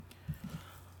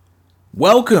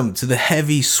Welcome to the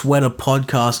Heavy Sweater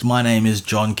Podcast. My name is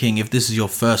John King. If this is your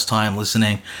first time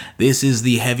listening, this is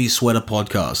the Heavy Sweater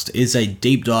Podcast. It's a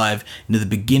deep dive into the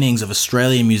beginnings of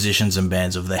Australian musicians and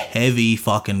bands of the heavy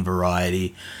fucking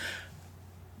variety.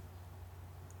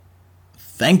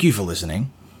 Thank you for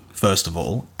listening, first of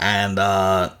all. And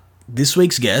this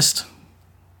week's guest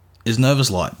is Nervous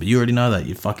Light, but you already know that.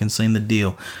 You've fucking seen the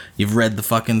deal. You've read the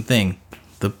fucking thing.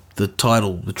 The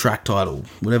title, the track title,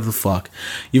 whatever the fuck.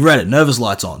 You've read it. Nervous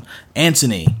Light's on.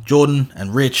 Anthony, Jordan,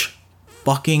 and Rich.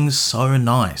 Fucking so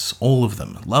nice. All of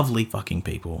them. Lovely fucking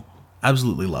people.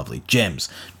 Absolutely lovely. Gems.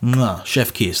 Mwah.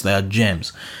 Chef kiss. They are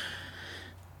gems.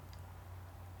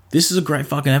 This is a great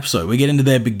fucking episode. We get into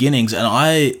their beginnings, and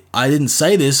I didn't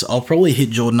say this. I'll probably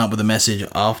hit Jordan up with a message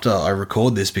after I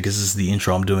record this, because this is the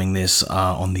intro. I'm doing this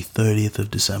on the 30th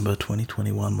of December,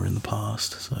 2021. We're in the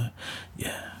past, so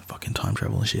yeah. Fucking time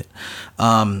travel and shit.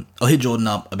 I'll hit Jordan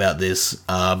up about this,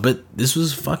 but this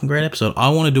was a fucking great episode. I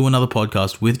want to do another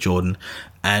podcast with Jordan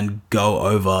and go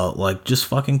over, like, just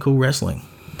fucking cool wrestling.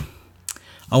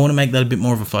 I want to make that a bit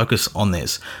more of a focus on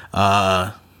this,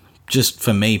 just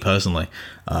for me personally.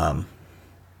 And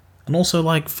also,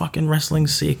 like, fucking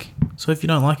wrestling's sick. So if you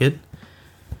don't like it,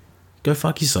 go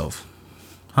fuck yourself.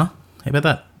 Huh? How about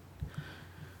that?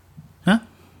 Huh?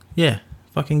 Yeah.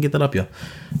 Fucking get that up, yeah.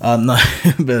 No,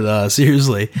 but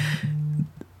seriously,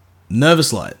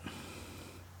 Nervous Light.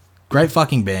 Great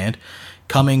fucking band.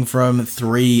 Coming from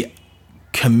three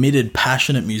committed,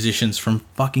 passionate musicians from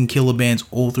fucking killer bands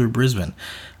all through Brisbane.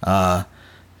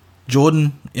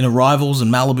 Jordan in Arrivals and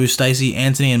Malibu, Stacey,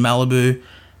 Anthony in Malibu.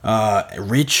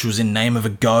 Rich was in Name of a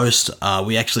Ghost.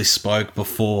 We actually spoke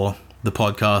before the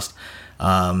podcast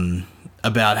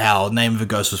about how Name of a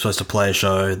Ghost was supposed to play a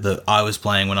show that I was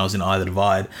playing when I was in Either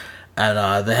Divide.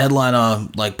 And the headliner,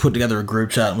 like, put together a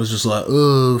group chat and was just like,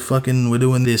 oh, fucking, we're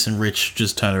doing this. And Rich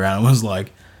just turned around and was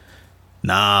like,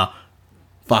 nah,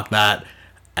 fuck that.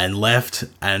 And left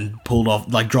and pulled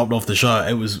off, like, dropped off the show.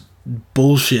 It was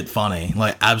bullshit funny.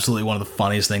 Like, absolutely one of the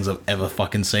funniest things I've ever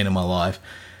fucking seen in my life.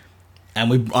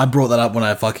 And I brought that up when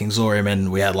I fucking saw him,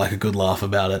 and we had, like, a good laugh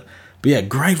about it. But yeah,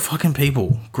 great fucking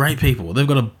people. Great people. They've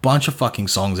got a bunch of fucking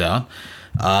songs out.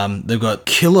 They've got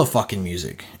killer fucking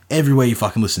music. Everywhere you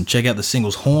fucking listen. Check out the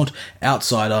singles Haunt,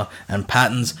 Outsider, and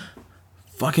Patterns.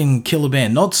 Fucking killer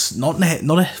band. Not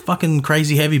a fucking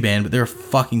crazy heavy band, but they're a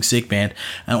fucking sick band.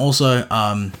 And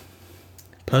also,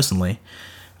 personally,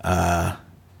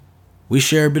 we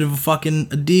share a bit of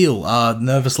a deal.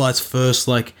 Nervous Light's first,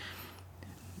 like,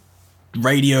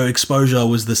 radio exposure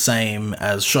was the same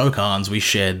as Shokan's. We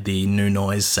shared the New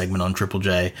Noise segment on Triple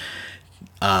J,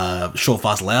 Short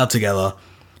Fast Loud together.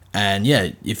 And yeah,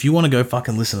 if you want to go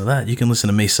fucking listen to that, you can listen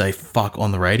to me say fuck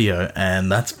on the radio,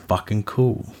 and that's fucking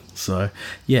cool. So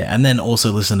yeah, and then also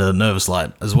listen to Nervous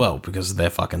Light as well, because they're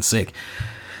fucking sick.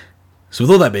 So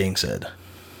with all that being said,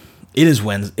 it is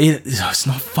Wednesday. It's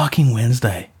not fucking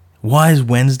Wednesday. Why is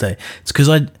Wednesday? It's because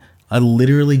I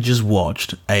literally just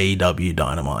watched AEW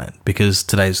Dynamite, because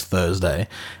today's Thursday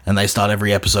and they start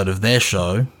every episode of their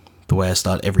show the way I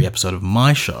start every episode of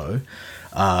my show,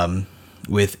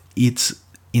 with its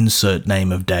insert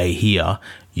name of day here.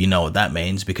 You know what that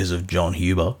means because of John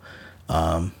Huber.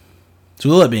 So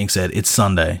with all that being said, it's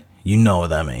Sunday. You know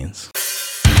what that means.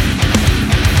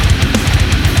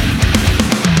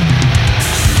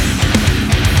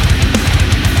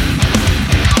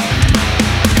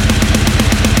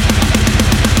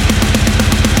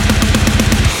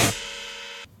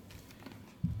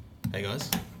 Hey guys,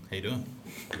 how you doing?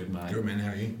 Good, mate. Good, man.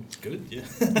 How are you? Good, yeah.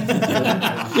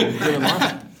 Doing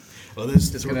live. Well,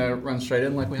 there's Just gonna run straight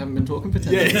in like we haven't been talking for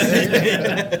 10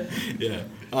 minutes. Yeah.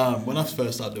 When I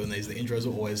first started doing these, the intros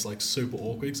were always like super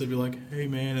awkward, because they'd be like, hey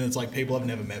man, and it's like people I've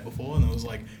never met before, and it was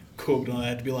like cooked, and I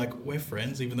had to be like, we're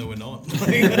friends even though we're not.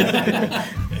 Yeah.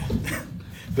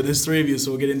 But there's three of you,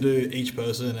 so we'll get into each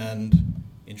person and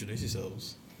introduce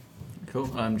yourselves.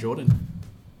 Cool. I'm Jordan.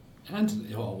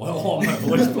 Anthony. Oh, well, my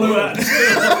voice blew out.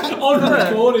 On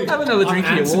recording. Have another drink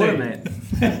of your water, Anthony.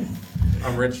 mate.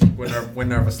 I'm Rich. We're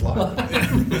Nervous Light.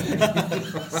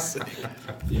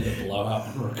 Yeah, blow up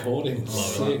on recording.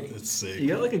 Sick. It's sick. You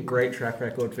got like a great track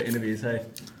record for interviews, hey?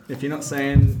 If you're not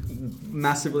saying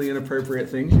massively inappropriate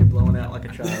things, you're blowing out like a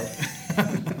child.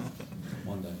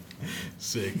 One day.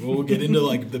 Sick. Well, we'll get into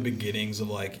like the beginnings of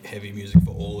like heavy music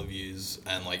for all of yous,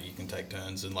 and like you can take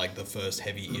turns, and like the first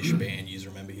heavy-ish band you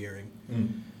remember hearing.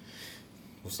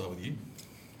 We'll start with you.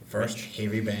 First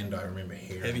heavy band I remember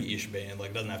hearing. Heavy-ish band,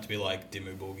 like, doesn't have to be like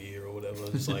Dimmu Boogie or whatever.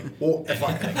 It's like, Well, if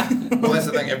well, that's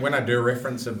the thing. When I do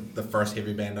reference of the first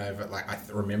heavy band I ever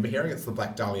remember hearing, it's the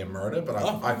Black Dahlia Murder, but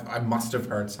I must have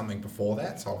heard something before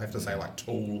that, so I'll have to say like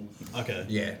Tool. okay,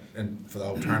 Yeah, and for the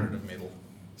alternative metal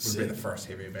would Sick. be the first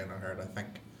heavy band I heard, I think.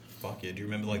 fuck yeah. Do you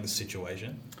remember like the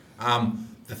situation?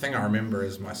 The thing I remember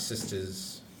is my sister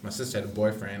had a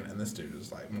boyfriend, and this dude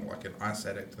was like more like an ice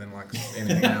addict than like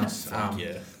anything else. Fuck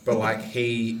yeah. But like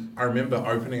I remember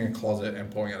opening a closet and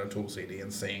pulling out a Tool CD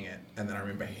and seeing it, and then I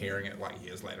remember hearing it like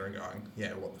years later and going,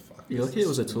 yeah, what the fuck? You're lucky it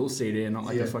was a Tool CD and not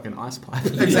like a fucking ice pipe.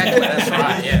 Exactly, that's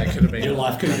right. Yeah, it could have been. Your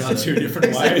life could have gone 2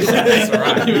 different ways. That's all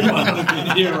right. You might have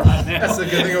been here right now. That's the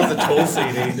good thing. It was a Tool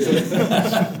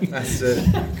CD. That's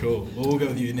it. Cool. Well, we'll go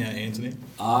with you now, Anthony.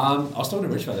 I was talking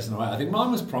to Rich about this in a way. I think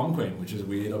mine was Prom Queen, which is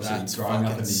weird. Obviously, That's growing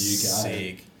up in the UK,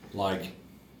 fucking sick. like,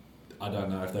 I don't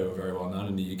know if they were very well known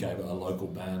in the UK, but a local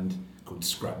band called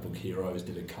Scrapbook Heroes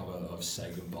did a cover of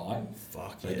Say Goodbye.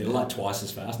 Fuck So yeah. they did it like twice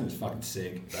as fast, and it was fucking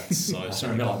sick. That's so I sick.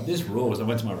 remember like this rules. I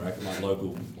went to my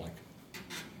local like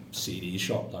CD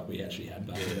shop like we actually had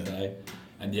back in the day,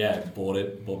 and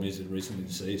bought music recently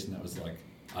deceased, and that was like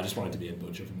I just wanted to be a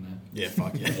butcher from there. Yeah,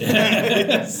 fuck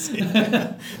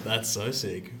yeah. That's so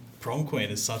sick. Prom Queen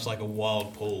is such like a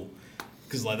wild pull.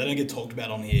 Because like they don't get talked about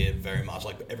on here very much.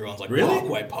 Like everyone's like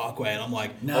Really? Parkway, and I'm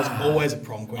like, Nah. I was always a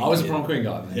Prom Queen. I was a kid. Prom Queen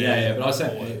guy, man. Yeah, Yeah, but I was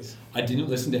saying always. I didn't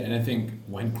listen to anything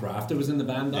when Crafter was in the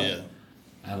band though. Yeah.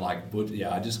 And like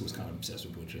I just was kind of obsessed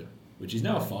with Butcher, which he's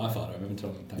now a firefighter. I remember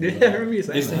telling Yeah, I remember you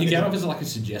saying that. He came up as like a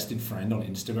suggested friend on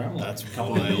Instagram like That's a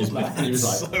couple wild. of years back. And he was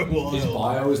like, That's so wild. his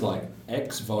bio was like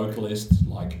ex-vocalist,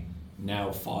 like now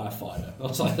firefighter. I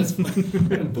was like, that's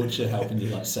Butcher helping you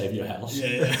like save your house.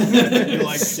 Yeah, yeah. You're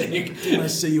like, Sick. did I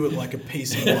see you at like a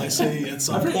PCYC at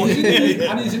some And point?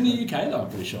 he's in the UK though, I'm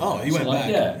pretty sure. Oh, he went back.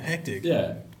 Yeah, Hectic.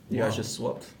 Yeah. You guys just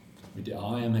swapped. We did.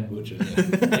 I am Head Butcher.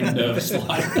 In nervous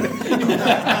like.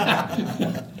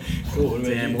 Cool. What about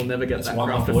Damn, you? we'll never get That's that why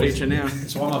my grafter voice- feature now.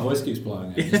 That's why my voice keeps blowing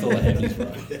out. Just all the heavies,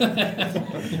 bro.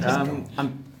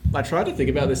 I tried to think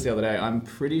about this the other day. I'm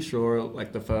pretty sure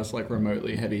like the first like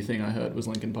remotely heavy thing I heard was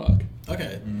Linkin Park.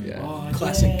 Okay. Yeah. Oh,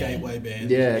 Classic yeah. gateway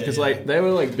band. Yeah, because like they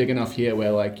were like big enough here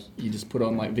where like you just put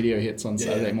on like video hits on Yeah,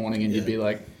 Saturday morning and yeah. you'd be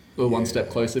like a one step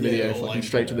closer video or fucking like-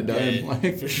 straight to the dome. yeah,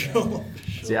 like, for sure.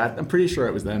 so yeah, I'm pretty sure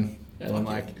it was them. And then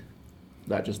Fuck like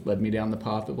that just led me down the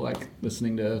path of like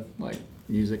listening to like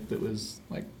music that was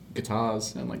like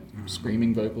guitars and like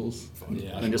screaming vocals.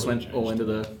 Yeah, And just really went all changed.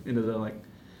 into the like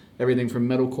everything from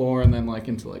metalcore and then like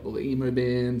into like all the emo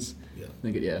bands. Yeah. I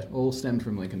think it all stemmed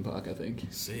from Linkin Park, I think.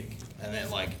 Sick. And then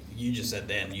like you just said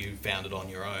then you found it on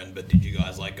your own, but did you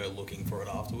guys like go looking for it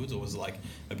afterwards, or was it like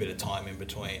a bit of time in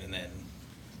between and then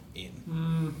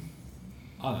in?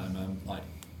 I don't know, man. Like,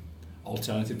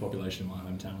 alternative population in my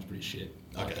hometown was pretty shit.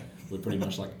 Like, Okay. We're pretty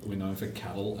much like, we're known for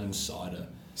cattle and cider.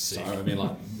 Sick. So, I mean,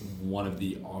 like, one of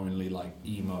the only, like,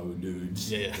 emo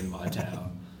dudes Yeah. in my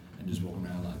town. And just walking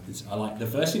around like this. The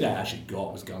first thing I actually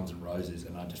got was Guns N' Roses,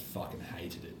 and I just fucking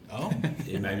hated it. Oh.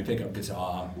 It made me pick up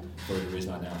guitar for the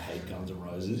reason I now hate Guns N'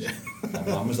 Roses. And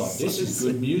Mum was like, "This is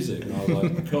good music," and I was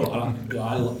like,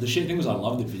 "Cool." The shit thing was I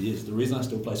loved it for years. The reason I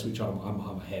still play Sweet Child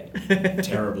of my head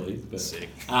terribly, but Sick.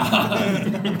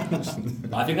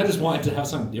 I think I just wanted to have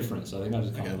something different. So I think I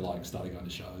just kind of like started going to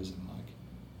shows and like,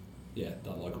 yeah,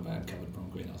 that local band covered Prom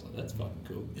Queen. I was like, "That's fucking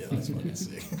cool." Yeah, that's fucking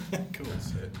sick. Cool.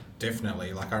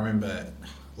 Definitely. Like I remember,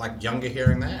 like younger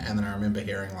hearing that, and then I remember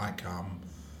hearing like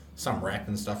some rap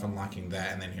and stuff and liking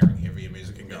that, and then hearing heavier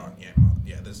music and going,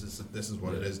 this is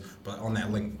what it is. But on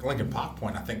that Linkin Park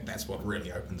point, I think that's what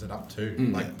really opens it up too.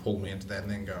 Like pulled me into that,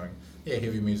 and then going,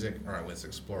 heavy music. All right, let's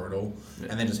explore it all.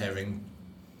 And then just having,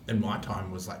 in my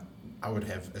time was like, I would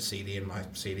have a CD in my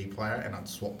CD player, and I'd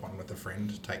swap one with a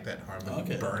friend, take that home and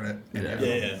Okay. burn it, and have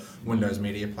Yeah. a Windows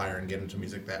Media Player and get into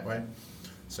music that way.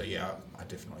 So yeah, I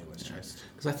definitely was chased.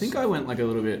 Because I think I went like a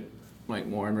little bit like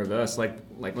more in reverse. Like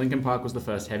Linkin Park was the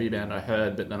first heavy band I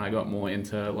heard, but then I got more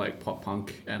into like pop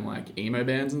punk and like emo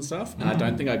bands and stuff. And I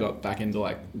don't think I got back into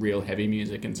like real heavy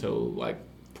music until like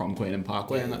Prom Queen and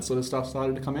Parkway and that sort of stuff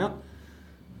started to come out.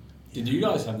 Did you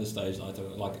guys have the stage like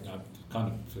I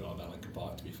kind of forgot about Linkin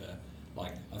Park, to be fair.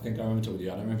 Like, I think I remember talking to you.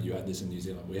 I don't remember if you had this in New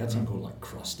Zealand. We had something called like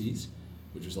Crusties,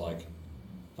 which was like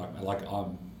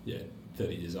I'm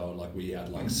 30 years old. Like we had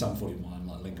like Sum 41,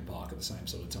 like Linkin Park at the same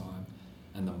sort of time,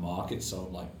 and the market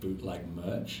sold like bootleg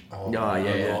merch.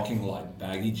 Rocking like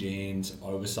baggy jeans,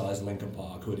 oversized Linkin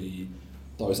Park hoodie,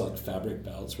 those like fabric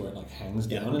belts where it like hangs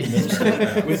down in the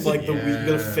middle. With like the you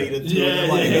gotta feed it to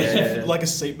Yeah, it, yeah. like a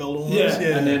seatbelt almost. Yeah.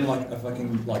 Yeah. And then like a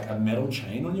fucking like a metal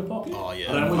chain on your pocket. Oh, yeah.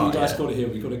 I don't know what Oh, you guys yeah. call it here.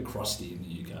 We call it crusty in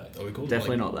the UK. Are we called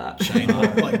Definitely like, not that. chain,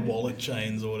 like wallet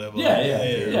chains or whatever. Yeah.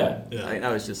 I think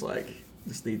that was just like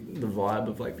just the vibe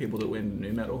of like people that were into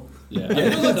new metal. Yeah, I think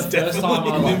it was like the first time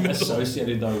I like metal.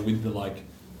 associated though with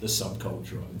the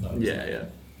subculture of those. Yeah.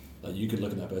 Like you could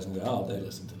look at that person and go, oh, they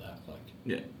listen to that. Like,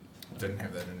 Yeah. Didn't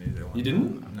have that in New Zealand. You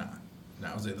didn't? No. No,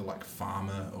 it was either like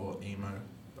farmer or emo,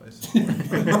 basically. emo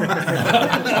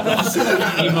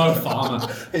farmer.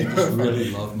 I just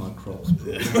really love my crops,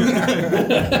 bro.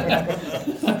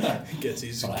 Gets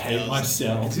his But I hate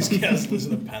myself. Gets his cows to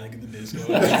listen to Panic at the Disco.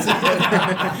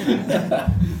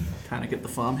 Panic at the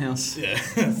Farmhouse. Yeah.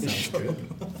 Sounds good.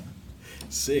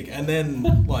 Sick. And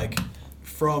then, like,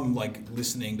 from, like,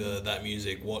 listening to that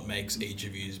music, what makes each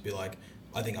of you be like,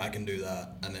 I think I can do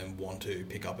that, and then want to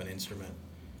pick up an instrument?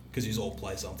 Because you all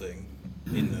play something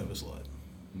in Nervous Light.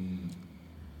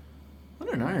 I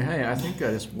don't know. Hey, I think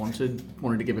I just wanted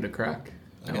to give it a crack.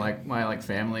 And Okay. like my like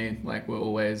family, like we're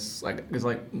always like, because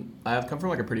like I've come from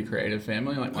like a pretty creative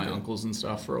family. Like my Okay. uncles and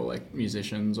stuff are all like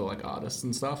musicians or like artists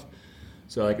and stuff.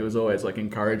 So like it was always like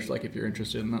encouraged. Like if you're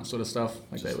interested in that sort of stuff,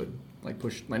 like they would like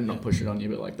push, like not push it on you,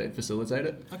 but like they'd facilitate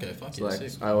it. Okay, fuck So yeah, like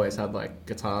sick. I always had like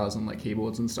guitars and like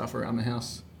keyboards and stuff around the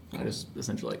house. I just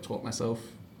essentially like taught myself.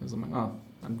 Because I'm like, oh,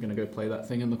 I'm gonna go play that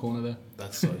thing in the corner there.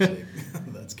 That's so sick.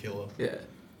 That's killer. Yeah.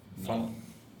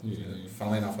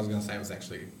 Funnily enough, I was going to say it was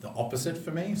actually the opposite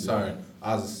for me. So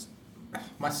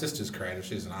my sister's creative.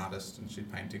 She's an artist and she's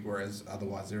painting, whereas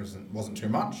otherwise wasn't too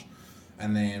much.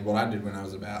 And then what I did when I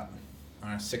was about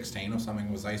 16 or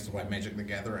something was I used to play Magic the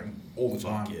Gathering all the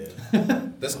time. Fuck yeah.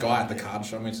 This guy at the card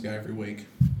shop, I used to go every week.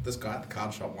 This guy at the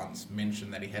card shop once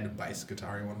mentioned that he had a bass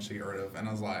guitar he wanted to get rid of, and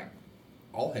I was like,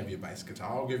 I'll have your bass guitar.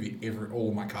 I'll give you all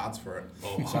of my cards for it.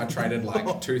 Oh. So I traded like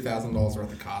 $2,000 worth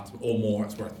of cards or more.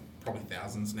 It's worth probably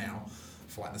thousands now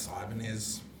for like this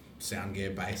Ibanez sound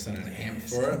gear bass and an amp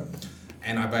for it.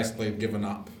 And I basically have given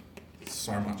up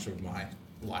so much of my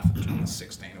life at the time I was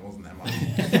 16. It wasn't that much.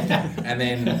 And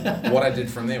then what I did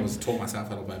from there was taught myself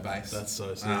how to play bass. That's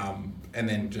so sick. And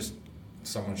then just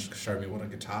someone showed me what a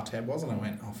guitar tab was, and I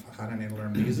went, oh fuck, I don't need to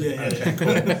learn music. Yeah, Okay, cool.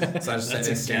 So I just sat That's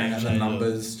there a staring game at the changer.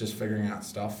 numbers, just figuring out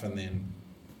stuff, and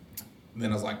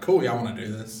then I was like, cool, yeah, I want to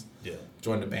do this. Yeah.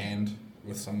 Joined a band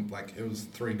with some, like, it was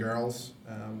 3 girls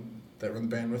that were in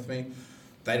the band with me.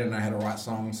 They didn't know how to write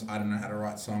songs. I didn't know how to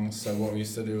write songs. So what we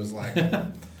used to do was like,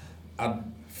 I'd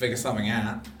figure something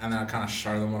out, and then I'd kind of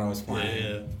show them what I was playing.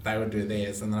 Yeah. They would do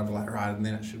theirs, and then I'd be like, right, and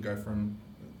then it should go from,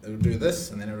 it would do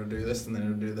this, and then it would do this, and then it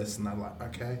would do this, and I'd like,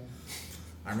 okay.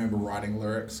 I remember writing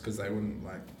lyrics because they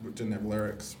didn't have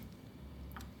lyrics.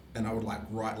 And I would like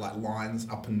write like lines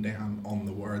up and down on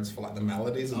the words for like the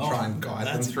melodies and try and guide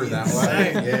them that's through that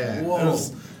insane. way. Yeah, Whoa. it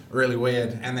was really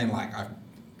weird. And then like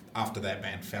after that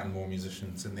band found more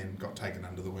musicians and then got taken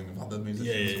under the wing of other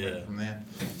musicians and went from there.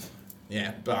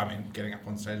 Yeah, but I mean, getting up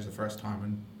on stage the first time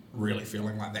and really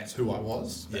feeling like that's who I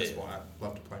was. That's Yeah. why I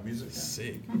love to play music. Yeah.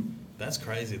 Sick. That's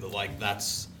crazy. That like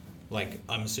that's like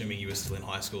I'm assuming you were still in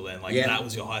high school then. Like Yeah. that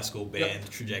was your high school band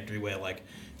trajectory where like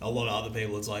a lot of other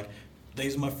people it's like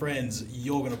these are my friends.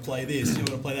 You're gonna play this. You're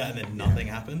gonna play that, and then nothing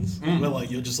happens. Where like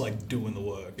you're just like doing the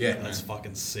work. Yeah, that's man.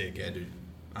 fucking sick. Yeah, dude.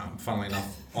 Funnily enough,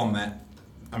 on that,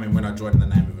 I mean, when I joined In the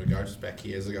Name of a Ghost back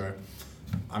years ago,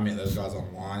 I met those guys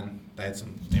online. They had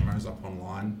some demos up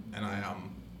online, and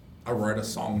I wrote a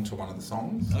song to one of the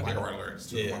songs. Okay. Like I wrote lyrics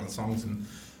to one of the songs, and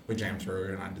we jammed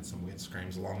through, and I did some weird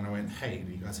screams along, and I went, "Hey,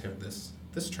 do you guys have this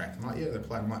track?" I'm like, "Yeah, they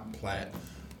play." I'm like, "Play it."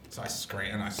 So I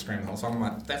scream the whole song. I'm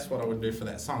like, "That's what I would do for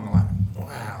that song." They're like,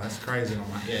 "Wow, that's crazy." And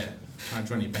I'm like, "Yeah, can I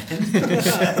join your band?"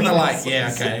 And they're like,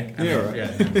 "Yeah, okay." And then,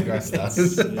 yeah, go start.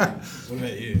 That's sick. What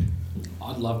about you?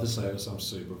 I'd love to say it was some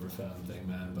super profound thing,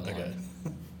 man, but Okay.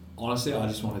 like, honestly, I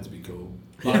just want it to be cool.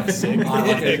 Yeah, Like, sick.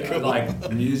 Cool. like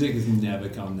music has never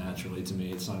come naturally to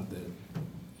me. It's something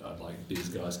that like these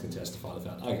guys can testify to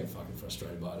that. I get fucking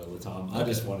frustrated by it all the time. I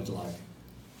just wanted to like.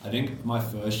 I think my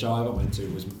first show I ever went to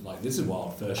was like, this is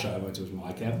wild. First show I went to was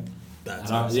My Camp. That's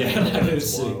And I, awesome. yeah, like, it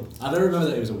was sick. Wild. I don't remember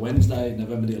that it was a Wednesday,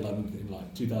 November the 11th in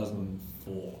like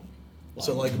 2004.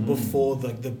 So like before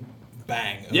like the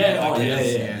bang. of Yeah, like, oh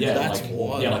yeah. That's like,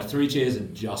 wild. Yeah, like 3 Cheers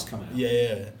had just come out.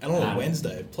 Yeah. And on a Um,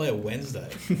 Wednesday, play a Wednesday.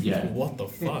 Yeah. What the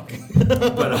fuck?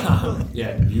 But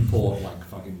yeah, Newport like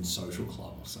fucking social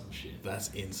club or some shit. That's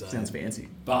insane. Sounds fancy.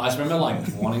 But I just remember like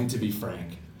wanting to be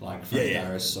Frank. Like Frank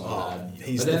Harris so bad.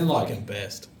 He's but the then like fucking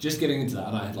best. just getting into that,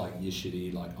 and I had like your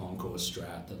shitty like Encore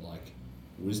Strat that like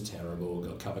was terrible,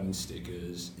 got covered in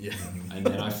stickers. Yeah. And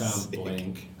then I found Sick.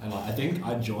 Blink, and like I think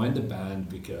I joined the band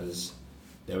because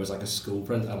there was like a school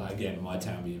and again my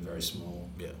town being very small.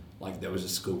 Yeah. Like there was a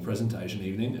school presentation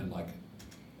evening, and like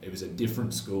it was a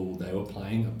different school. They were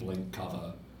playing a Blink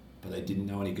cover, but but they didn't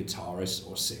know any guitarists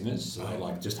or singers, so they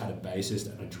like just had a bassist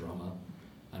and a drummer,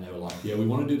 and they were like, yeah, we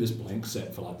want to do this Blink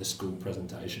set for like the school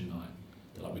presentation night.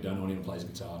 They're like, we don't know anyone who plays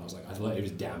guitar, and I was like, I thought it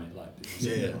was Damn It, like,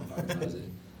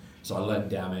 so I learned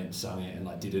Damn It, sung it, and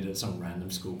like did it at some random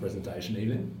school presentation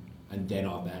evening. And then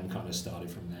our band kind of started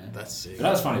from there. That's sick. But that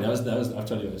was funny. That was. I've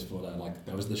told you about this before.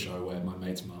 That was the show where my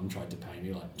mate's mum tried to pay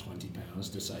me like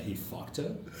 £20 to say he fucked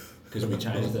her because we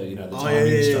changed the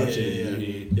timing structure.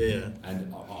 Yeah.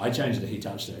 And I changed it. He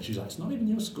touched her. She's like, "It's not even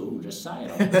your school. Just say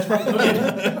it." And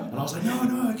I was like,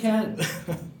 "No, I can't."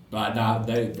 But no,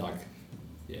 they like,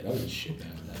 yeah, that was a shit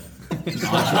band.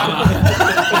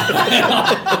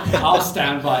 I'll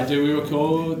stand by. Dude, we were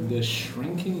called the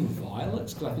Shrinking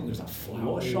Violets because I think there was a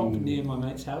flower shop near my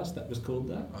mate's house that was called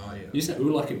that. Oh yeah. You said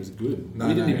ooh like it was good. No,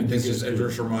 we didn't even think it it was just, good. it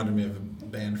just reminded me of a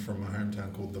band from my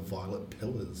hometown called the Violet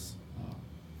Pillars. Oh,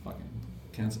 fucking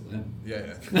cancel them.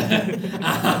 Yeah.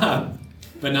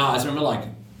 But no, I just remember like,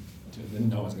 dude,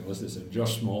 no one's gonna listen to this. So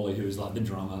Josh Smalley, who was like the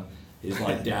drummer, his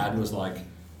like dad was like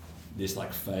this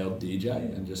like failed DJ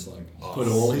and just like put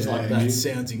all his like that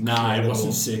sounds incredible. Nah, it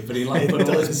wasn't sick, but he like put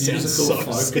all his sound musical so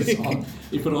focus sick. on.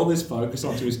 He put all this focus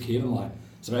onto his kid and like.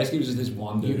 So basically, it was just this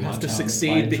one dude. You in my have to town that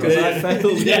succeed played because drums. I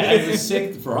failed. Yeah, it was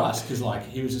sick for us because like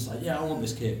he was just like, yeah, I want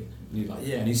this kid. And he's like,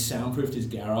 yeah, and he soundproofed his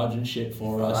garage and shit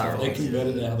for us. Wow. They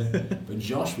converted it. But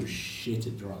Josh was shit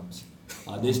at drums.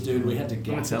 Like this dude, we had to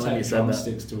get telling you tape said that.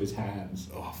 drumsticks to his hands.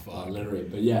 Oh, fuck. Like, literally.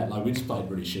 But yeah, like we just played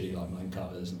really shitty like main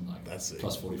covers and like That's sick.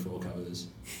 plus 44 covers.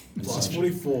 And Plus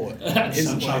Sunshine- 44 and is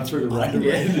Sunshine like through the rain.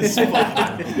 underrated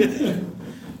spot.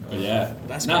 But yeah,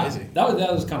 That's no, crazy.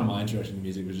 That was kind of my introduction to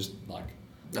music. Was just like,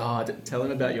 Oh, tell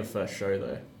him about your first show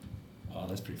though. oh,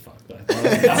 that's pretty fucked. Though.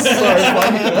 It's so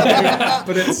funny,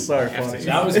 but it's so funny.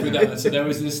 That was with that. So there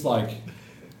was this like,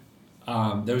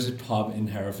 there was a pub in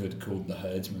Hereford called the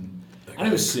Herdsman, and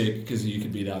it was sick because you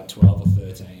could be like 12 or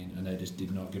 13, and they just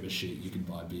did not give a shit. You could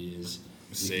buy beers,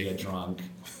 you Sick. could get drunk.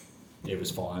 It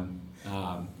was fine,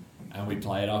 and we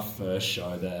played our first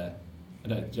show there.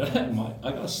 And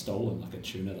I got stolen like a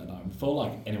tuner that night. Before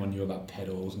like anyone knew about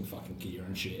pedals and fucking gear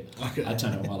and shit, Okay. I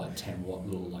turned on my like 10-watt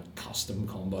little like custom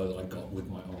combo that I got with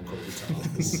my Encore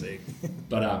guitar. Sick.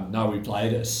 But no, we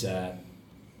played a set,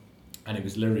 and it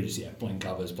was literally just Blink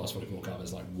covers, plus 44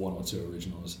 covers, like one or two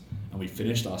originals, and we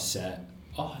finished our set.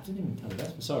 Oh, I didn't even tell you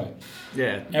that. Sorry.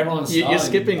 Yeah, Everyone's you're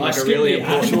skipping like a really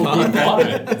important part. part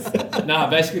of it. No,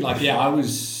 basically like I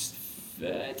was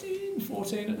 13,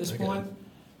 14 at this point,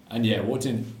 and walked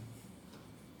in.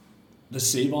 The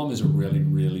C-bomb is a really,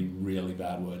 really, really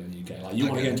bad word in the UK. Like you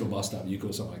want to get into a bus stop, you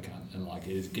call someone a cunt, and like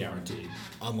it is guaranteed.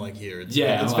 Unlike here, it's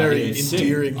Yeah, it's like, very it's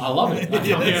endearing. sick. I love it. Like,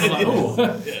 I'm like,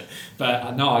 oh. Yeah.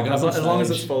 But no, I got As, up on as long as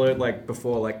it's stage. followed like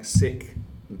before like sick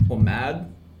or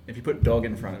mad. If you put dog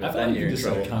in front of I it, feel then like you you're in can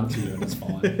just say trouble. cunt to you and it's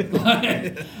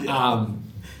fine.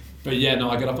 But yeah, no,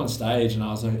 I got up on stage and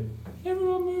I was like,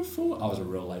 everyone move forward. I was a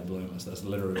real late bloomer, so that's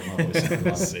literally what my voice sounded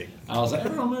like. Sick. I was like,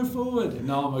 everyone move forward.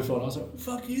 No one moved forward. I was like,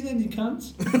 fuck you then, you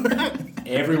cunts.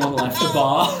 Everyone left the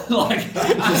bar. Like,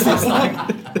 just this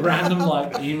like random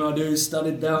like emo dudes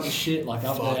studied down the shit, like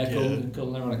up Fuck there yeah.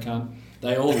 calling everyone a cunt.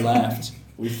 They all left.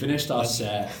 We finished our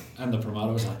set and the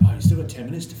promoter was like, oh, you still got 10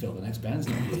 minutes to fill. The next band's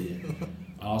not here yet.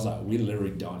 I was like, we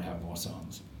literally don't have more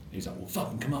songs. He's like, well,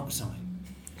 fucking come up with something.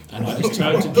 And I just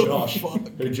turned to Josh,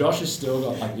 who Josh has still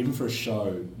got, like, even for a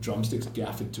show, drumsticks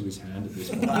gaffed to his hand at this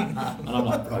point. And I'm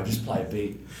like, bro, just play a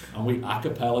beat. And we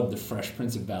a-cappellaed the Fresh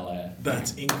Prince of Bel-Air.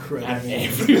 That's incredible.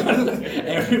 And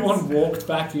everyone walked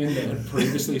back in that had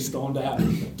previously stormed out,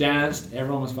 danced,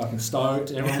 everyone was fucking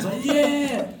stoked, everyone was like,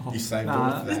 yeah! You saved all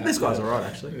Nah, of this, that. this guy's alright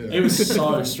actually. It was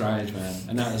so strange, man.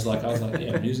 And that was like, I was like,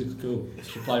 yeah, music's cool.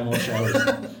 Should play more shows.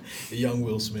 The young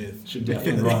Will Smith. Should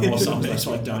definitely write more songs. That's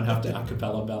why I don't have to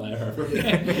a-cappella Bel-Air ever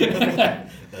again.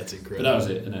 That's But incredible. that was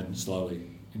it, and then slowly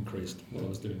increased what I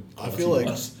was doing. I feel like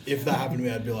if that happened to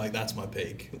me, I'd be like, that's my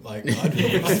peak. Like,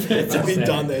 I'd be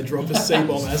done there, drop a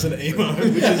C-bomb as an emo,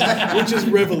 which is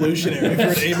revolutionary for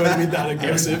an emo to be that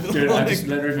aggressive. Dude, I Like, just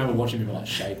literally remember watching people like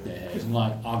shake their heads, and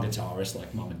like our guitarists,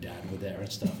 like mum and dad, were there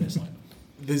and stuff. And it's like,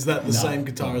 is that the No. same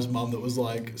guitarist mum that was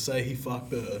like, say he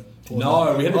fucked her? Or no,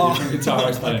 not? we had a Oh. different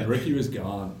guitarist playing. Ricky was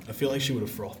gone. I feel like she would have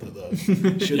frothed it though.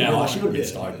 Yeah, she would have been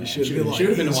stoked. Man. She would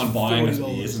have been the one buying us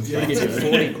beers and I stuff. give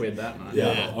you 40 quid that night.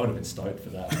 Yeah, I would have been stoked for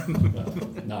that.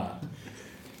 But, nah.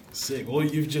 Sick. Well,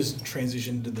 you've just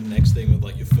transitioned to the next thing with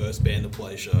like your first band to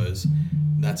play shows.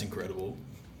 That's incredible.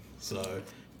 So,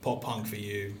 pop punk for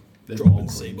you, There's dropping more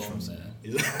C-bombs. from there.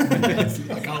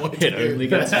 I can't wait to It only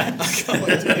hear it. gets I can't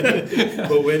wait to hear it.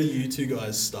 But where do you two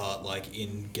guys start, like,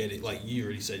 in getting, like, you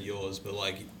already said yours, but,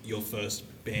 like, your first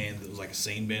band that was, like, a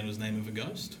scene band was Name of a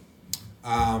Ghost?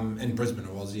 In Brisbane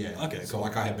it was, yeah. Okay, So cool.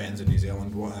 like I had bands in New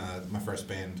Zealand. My first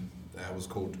band was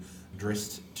called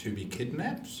Dressed to be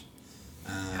Kidnapped.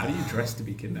 How do you dress to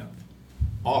be kidnapped?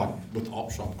 Oh, with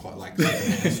op shop like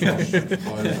second-hand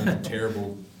clothes and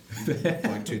terrible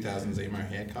like 2000s emo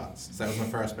haircuts. So that was my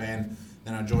first band.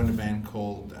 Then I joined a band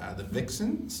called the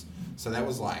Vixens. So that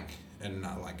was like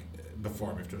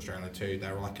before I moved to Australia too.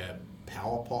 They were like a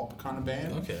power pop kind of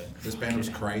band. Okay. This band was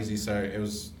crazy. So it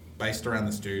was based around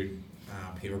this dude.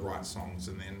 He would write songs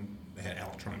and then they had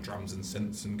electronic drums and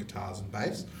synths and guitars and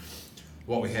bass.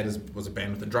 What we had was a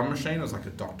band with a drum machine. It was like a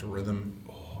Dr. Rhythm.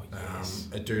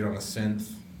 A dude on a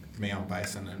synth, me on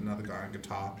bass, and another guy on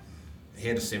guitar. He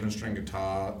had a 7-string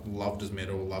guitar, loved his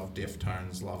metal, loved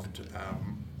Deftones, loved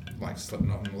like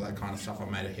Slipknot and all that kind of stuff. I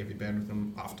made a heavy band with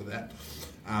him after that.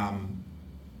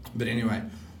 But anyway,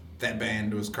 that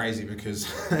band was crazy because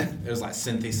it was like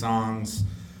synthy songs,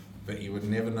 but you would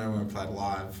never know when we played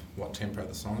live what tempo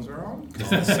the songs were on because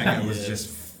the singer was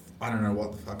just... I don't know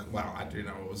what the fuck. Well, I do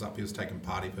know what was up. He was taking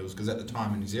party pills because at the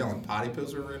time in New Zealand, party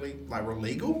pills were really were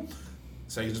legal.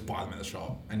 So you just buy them at the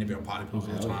shop and you'd be on party pills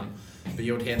all the time. But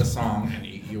you would hear the song and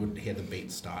you would hear the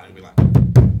beat start. It'd be like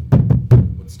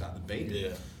would start the beat.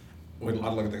 Yeah. I'd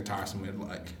look at the guitarist and we'd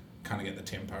like kind of get the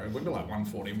tempo. We'd be like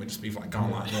 140 and we'd just be like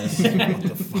going like this.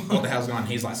 What the hell's going on?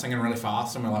 He's like singing really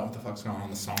fast and we're like, what the fuck's going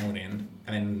on? The song would end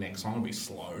and then the next song would be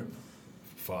slow.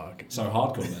 Fuck. So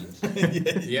hardcore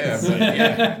then.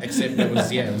 Yeah, except it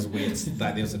was weird.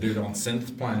 Like there was a dude on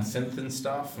synth playing synth and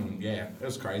stuff, and yeah, it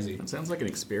was crazy. It sounds like an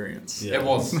experience. Yeah. It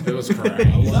was crazy.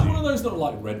 Is that one of those little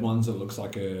like red ones that looks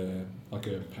like a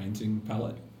painting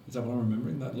palette? Is that what I'm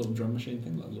remembering? That little drum machine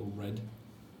thing, that little red.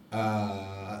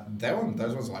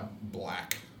 Those ones are like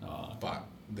black, but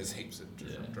there's heaps of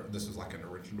different. Yeah. This was like an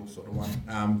original sort of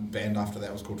one. Band after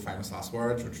that was called Famous Last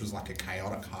Words, which was like a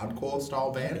chaotic hardcore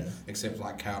style band, except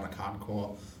like chaotic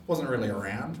hardcore wasn't really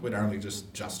around. We'd only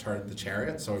just heard the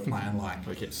Chariot, so we're playing like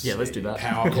Okay. Yeah, let's do that.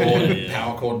 power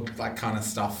chord like kind of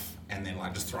stuff, and then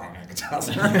like just throwing our guitars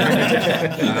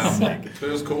around. But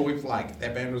it was cool. We like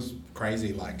that band was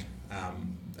crazy. Like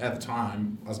at the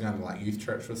time, I was going to like youth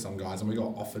church with some guys, and we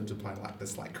got offered to play like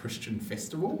this like Christian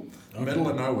festival, middle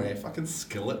of nowhere. Fucking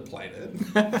Skillet played it.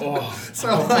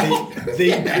 So like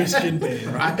the Christian band,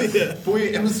 right? Yeah. Boy,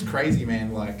 it was crazy,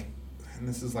 man. Like, and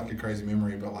this is like a crazy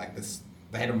memory, but like this,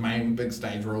 they had a main big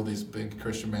stage where all these big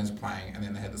Christian bands were playing, and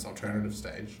then they had this alternative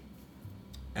stage.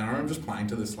 And I remember just playing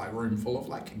to this like room full of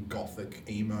like gothic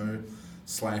emo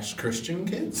 / Christian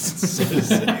kids,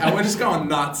 and we're just going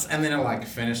nuts. And then it like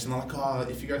finished, and they're like, "Oh,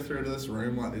 if you go through to this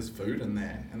room, like there's food in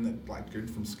there." And the like dude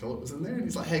from Skillet was in there, and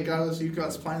he's like, "Hey guys, you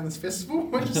guys playing this festival?"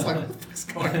 We're just like, "What the fuck's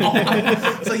going on?"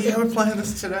 It's like, "Yeah, we're playing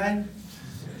this today."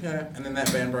 Yeah, and then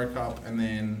that band broke up, and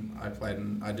then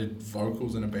I did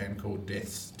vocals in a band called Death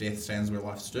Stands Where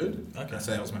Life Stood. Okay.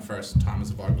 So that was my first time as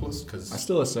a vocalist. Because I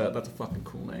still assert that's a fucking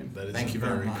cool name. That is thank a you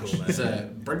very much. cool name. It's a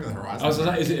Bring Me the Horizon. Oh, so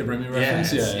is it a Bring Me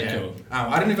reference? Yeah. Cool.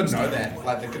 I didn't even know that.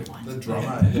 Like the drummer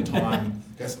at the time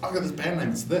goes, "I got this band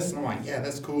name. It's this," and I'm like, "Yeah,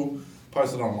 that's cool."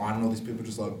 Posted online, and all these people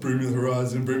just like, "Bring Me the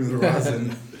Horizon, Bring Me the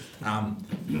Horizon."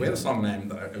 We had a song name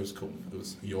though. It was cool. It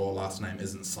was Your Last Name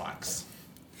Isn't Sykes.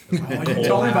 You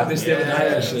told me about this the other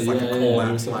day, actually. It's like a Yeah, call we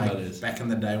out were to talking like about this. back in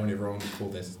the day when everyone would call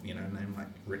this name like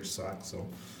Rich Sykes or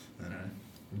I don't know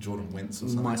Jordan Wentz or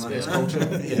something. MySpace like that. culture.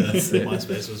 Yeah, that's it. MySpace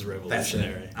was That's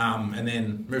revolutionary. it. And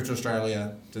then moved to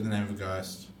Australia, did The Name of a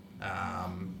Ghost.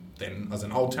 Then I was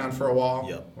in Old Town for a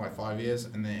while, like 5 years,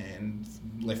 and then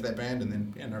left that band, and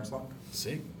then never stopped.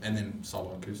 Sick. And then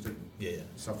solo acoustic Yeah.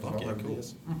 stuff as Fuck well yeah, over the cool.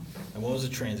 years. And what was the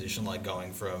transition like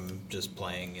going from just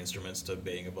playing instruments to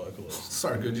being a vocalist?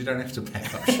 So good, you don't have to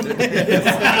pack up shit.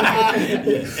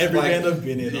 Every Like, band I've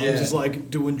been in, yeah. I'm just like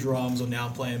doing drums, or now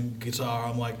I'm playing guitar.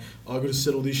 I'm like, I got to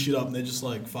settle this shit up, and they're just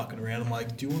like fucking around. I'm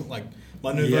like, do you want like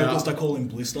my new Yeah. vocalist? I call him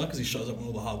Blister because he shows up when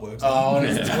all the hard work's Oh,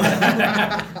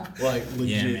 done. Like legit.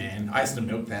 yeah, man. I used to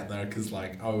milk that though, because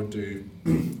like I would do,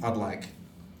 I'd like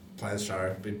play the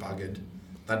show, be buggered.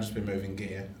 They'd just be moving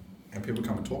gear, and people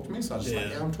come and talk to me. So I was just like,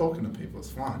 Yeah. yeah, I'm talking to people.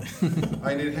 It's fine.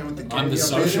 I need a hand with the gear. I'm the Yeah,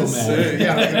 social this man. too.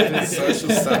 Yeah, I can do social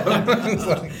stuff. It's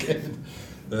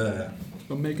like,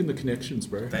 I'm making the connections,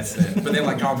 bro. that's it. But then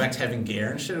like going back to having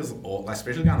gear and shit is all, like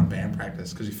especially going to band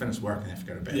practice because you finish work and you have to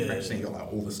go to band Yeah, practice yeah. and you got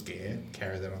like all this gear,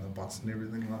 carry that on the bus and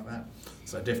everything like that.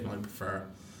 So I definitely prefer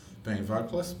being a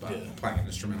vocalist, but Yeah. playing an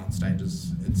instrument on stage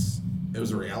it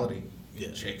was a reality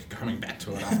Yeah. check coming back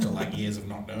to it after like years of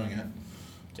not doing it.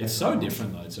 It's so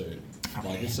different though too.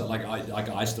 Like it's like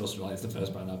I still like it's the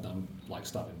first band I've done like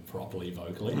started properly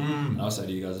vocally. And I say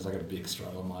to you guys, it's like a big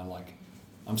struggle of mine. Like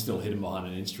I'm still hidden behind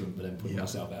an instrument, but then putting Yeah.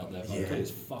 myself out there Yeah. vocally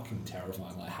is fucking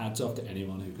terrifying. Like, hats off to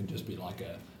anyone who can just be like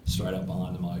a straight up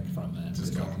behind the mic front man. Just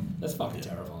It's like, going. that's fucking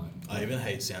terrifying. I even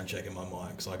hate sound checking my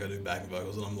mics. Like I do backing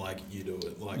vocals, and I'm like, you do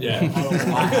it. Like Yeah, I don't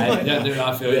I hate, yeah, dude,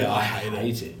 I feel Yeah, you. I I hate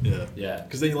hate it. Yeah. Yeah.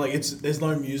 Because then you're like, there's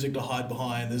no music to hide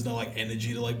behind. There's no like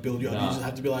energy to like build you up. Nah. You just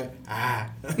have to be like, ah.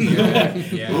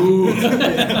 Yeah.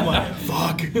 I'm like,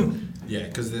 fuck. Yeah,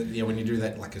 because when you do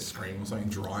that, like a scream or something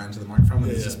dry into the microphone, when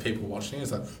there's Yeah. just people watching,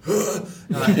 it's like,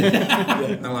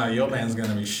 and they're like, your band's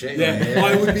gonna be shit. Yeah, Yeah,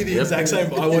 I would be the exact same.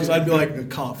 I'd be like,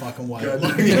 can't fucking wait.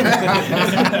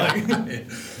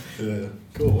 Yeah.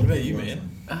 Cool. What about you,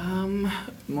 man?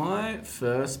 My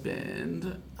first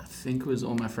band, I think, was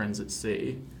All My Friends at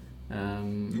Sea,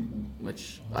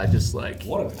 which I just like.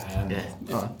 What a band. Yeah,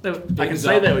 I can Bigs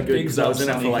say up- they were good bigs because I up was in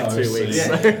it for Sunny like 2 Coast. weeks.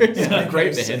 Yeah. So it's a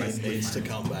great band. It needs to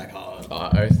come back hard. Oh,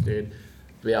 oath, dude.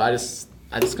 But yeah, I just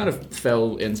kind of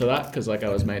fell into that because like I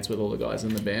was mates with all the guys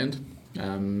in the band,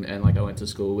 and like I went to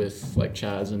school with like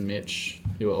Chaz and Mitch,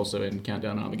 who were also in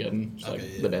Countdown Armageddon, which is like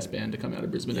Okay, yeah. the best band to come out of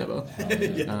Brisbane ever.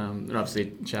 And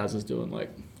obviously Chaz is doing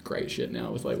like great shit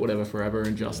now with like Whatever Forever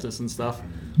and Justice and stuff.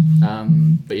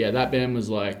 But yeah, that band was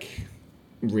like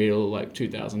real like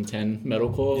 2010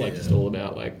 metalcore, like Yeah. just all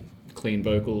about like clean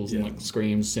vocals and Yeah. like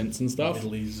screams, synths and stuff.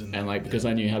 Middlies And like because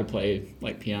I knew how to play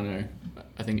like piano,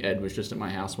 I think Ed was just at my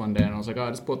house one day and I was like, oh, I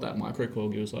just bought that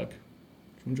microcorg. He was like, do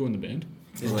you want to join the band?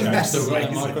 Is Jack still got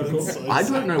that Amazing. microcorg? So I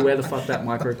don't know where the fuck that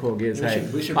microcorg is. We Hey,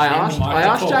 should- we should I bring the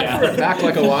asked microcorg Jack for out. it back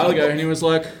like a while ago and he was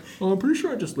like, oh, I'm pretty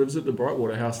sure it just lives at the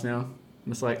Brightwater house now.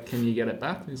 I'm just like, can you get it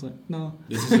back? And he's like, no.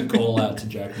 This is a call out to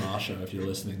Jack Marsha if you're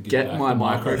listening. Give Get back my the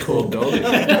microcorg, dog.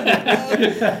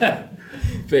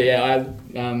 But yeah, I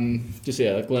just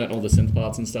like learnt all the synth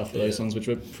parts and stuff for those songs, which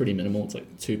were pretty minimal. It's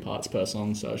like 2 parts per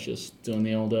song, so I was just doing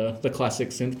the old the classic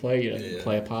synth play. You Yeah.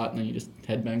 play a part and then you just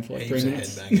headbang for like 3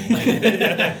 Heaps of minutes.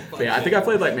 headbanging. But yeah, I think I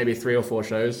played like maybe 3 or 4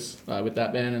 shows with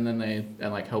that band, and then they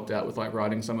like helped out with like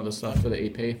writing some of the stuff for the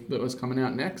EP that was coming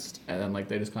out next. And then like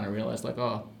they just kind of realized like,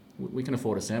 oh, we can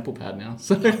afford a sample pad now.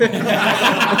 So I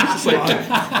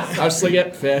was just like,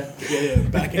 yep, fair. Yeah,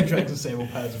 backing tracks and sample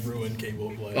pads ruin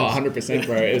keyboard players. Oh, 100%,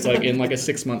 bro. It was like in like a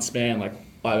 6-month span, like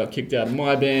I got kicked out of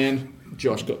my band,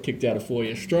 Josh got kicked out of 4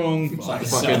 Year Strong, like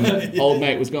fucking old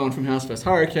mate was gone from House First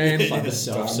Hurricane. It's like the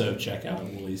self-serve checkout of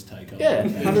Woolies take over. Yeah,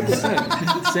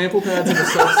 100%. Sample pads are the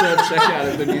self-serve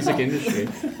checkout of the music industry.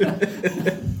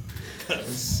 That was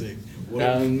sick. What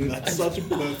that's such a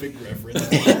perfect reference.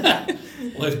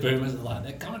 All those boomers are like,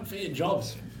 they're coming for your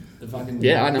jobs. The fucking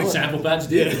Yeah, I know the it. sample pads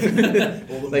did.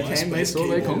 All the They came, they MySpace saw,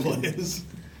 they keyboard conquered. players.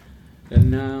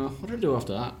 And what did I do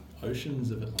after that?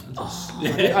 Oceans of Atlantis.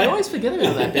 I always forget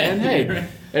about that band. Hey,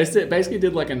 I just basically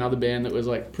did like another band that was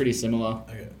like pretty similar.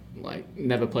 Okay. Like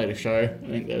never played a show. I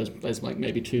think there's like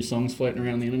maybe 2 songs floating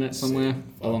around the internet somewhere,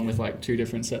 along with like 2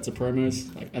 different sets of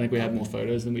promos. Like I think we had more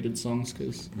photos than we did songs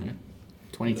because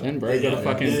 2010, bro. Yeah, gotta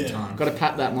fucking yeah. gotta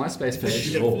pat that MySpace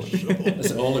page. Sure.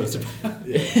 That's all it was about.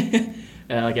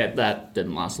 And like that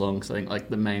didn't last long because I think like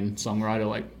the main songwriter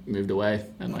like moved away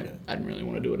and like Okay. I didn't really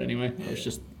want to do it anyway. I was Yeah.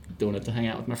 just doing it to hang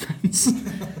out with my friends.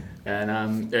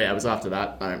 And yeah, it was after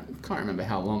that. I can't remember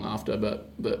how long after, but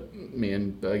me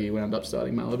and Bergie wound up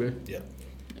starting Malibu. Yeah.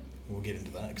 We'll get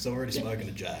into that because I've already spoken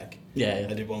to Jack. Yeah,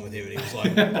 I did one with him and he was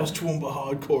like, I was Toowoomba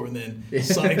hardcore and then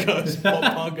Sunny Coast pop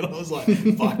punk and I was like,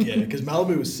 fuck yeah, because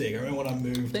Malibu was sick. I remember when I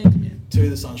moved Thank you, man. to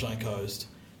the Sunshine Coast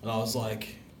and I was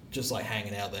like, just like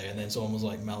hanging out there and then someone was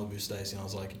like, Malibu Stacy and I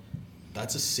was like,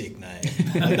 that's a sick name.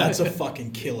 Like, that's a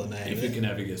fucking killer name. If it can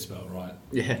ever get spelled right.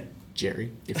 Yeah,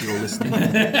 Jerry, if you're listening.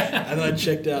 And then I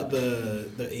checked out the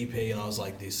EP and I was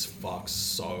like, this fucks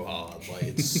so hard. Like,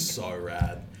 it's so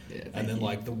rad. Yeah, And then,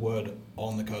 like, the word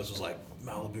on the coast was like,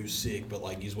 Malibu's sick, but,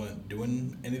 like, you weren't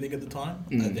doing anything at the time.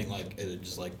 I think, like, it had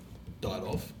just, like, died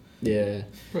off. Yeah.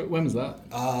 When was that?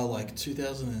 Like,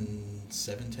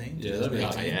 2017? Yeah, that'd be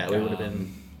 2018. yeah, we would have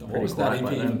been What pretty was that quiet EP by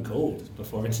then. even called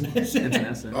before internet?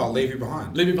 International. Oh, Leave You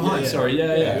Behind. Leave it behind. Sorry.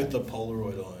 Yeah. With the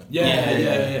Polaroid on it.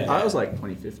 Yeah. That was like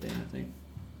 2015, I think.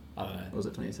 I don't know. Or was it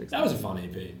 2016? That was a fun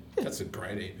EP. That's a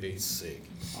great EP. It's sick.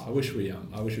 I wish we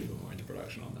put more into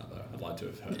production on that though. I'd like to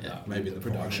have heard that. maybe the the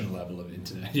production vinyl. level of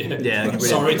internet. Yeah. Yeah,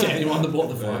 Sorry to anyone that bought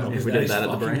the vinyl. If we that did is that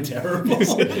at the fucking Brain.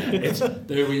 terrible.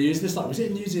 Dude, we used this like was it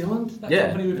in New Zealand? That Yeah,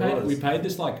 company we it paid. was. We paid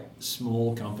this like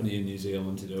small company in New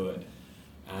Zealand to do it.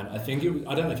 And I think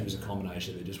I don't know if it was a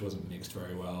combination. It just wasn't mixed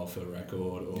very well for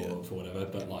record or for whatever.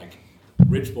 But like,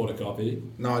 Rich bought a copy.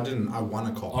 No, I didn't. I won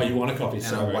a copy. Oh, you want a copy? And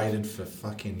Sorry. I waited for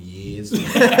fucking years.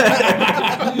 Not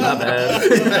bad.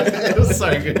 It was so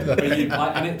good though. But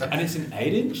and it's an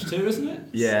 8-inch too, isn't it?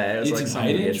 Yeah, it was It's like an some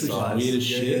 8-inch, weird which is size. weird as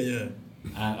shit. Yeah.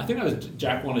 I think that was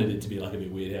Jack wanted it to be like a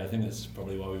bit weird. Yeah, I think that's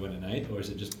probably why we went an 8, or is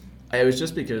it just? It was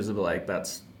just because of like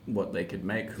that's what they could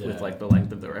make Yeah. with like the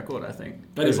length of the record. I think,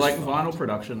 But it was it like was vinyl fucked.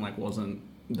 production like wasn't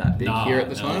that big Nah, here at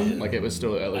the no, time. yeah. Like it was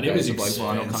still early And it was days of like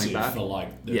vinyl coming expensive back. for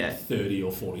like the Yeah. 30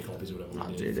 or 40 copies or whatever Oh,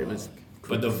 we did. dude, it was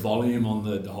But the volume on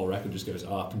the whole record just goes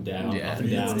up and down, Yeah, up and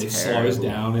down. It it's slows terrible.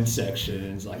 down in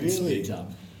sections, like it Really? speeds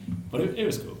up. But it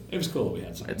was cool. It was cool that we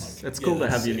had something It's like. it's cool to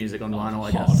that's have your sick. music on vinyl,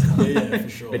 I hard. guess. Yeah, for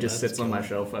sure. It just That's sits on my cool.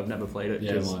 shelf. I've never played it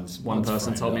Yeah, because mine's one person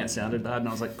framed told me up. it sounded bad, and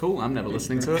I was like, "Cool, I'm never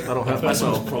listening to it. That'll hurt That was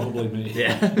myself." probably me.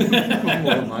 Yeah,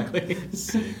 more than likely.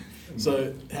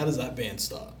 So, how does that band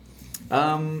start?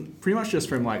 Pretty much just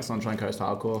from like Sunshine Coast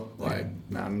Hardcore, like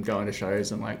going to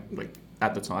shows and like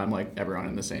at the time like everyone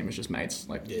in the scene was just mates.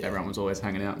 Like Yeah. everyone was always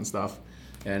hanging out and stuff.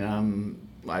 And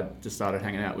I just started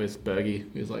hanging out with Bergie,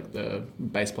 who's like the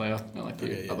bass player and like the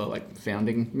Okay, yeah. other like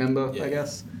founding member, Yeah. I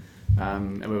guess.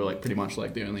 And we were like pretty much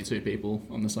like the only two people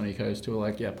on the sunny coast who were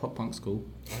like, yeah, pop punk's cool.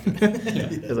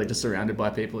 It's like just surrounded by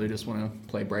people who just want to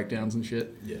play breakdowns and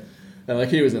shit. Yeah. And like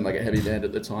he was in like a heavy band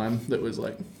at the time that was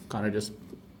like kind of just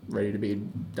ready to be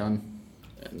done.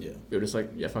 And Yeah. we were just like,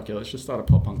 yeah, fuck yeah, let's just start a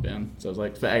pop punk band. So it was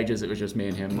like for ages it was just me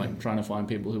and him like trying to find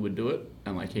people who would do it.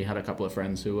 And like he had a couple of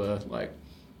friends who were like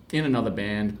in another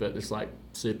band, but just like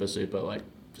super like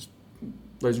just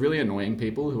those really annoying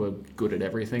people who are good at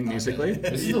everything musically.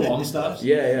 This is the long stuff.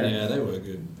 Yeah. Yeah, they were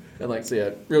good. And like, so yeah,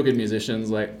 real good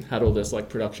musicians, like had all this like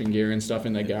production gear and stuff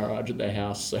in their garage at their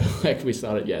house. So like we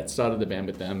started the band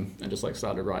with them and just like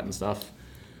started writing stuff.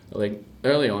 Like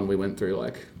early on we went through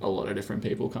like a lot of different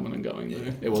people coming and going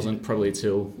though. It wasn't probably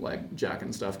till like Jack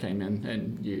and stuff came in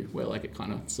and you where like it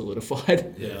kind of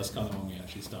solidified. Yeah, that's kind of when we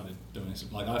actually started doing some.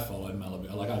 Like I followed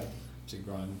Malibu. Like I see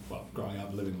growing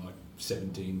up, living like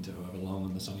 17 to however long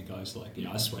on the sunny coast. Like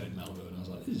I sweated Malibu and I was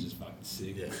like, this is just fucking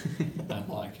sick. Yeah. And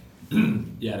like,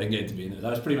 yeah, I didn't get to be in it. That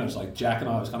was pretty much like Jack and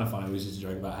I. It was kind of funny. We used to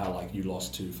joke about how like you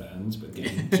lost 2 fans but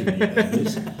gained 2 new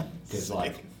members because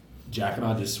like Jack and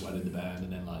I just sweated the band,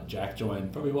 and then like Jack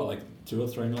joined probably like 2 or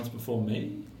 3 months before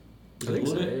me. Was I it think a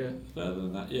so, little yeah. bit further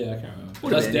than that. Yeah, I can't remember. But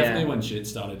Would've that's been, definitely yeah. when shit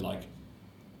started. Like,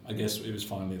 I guess it was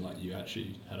finally like you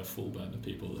actually had a full band of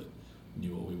people that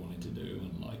knew what we wanted to do,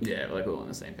 and like Yeah, like we're all on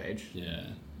the same page. yeah,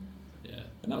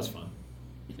 and that was fun.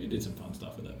 We did some fun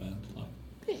stuff with that band.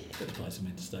 Like, got to play some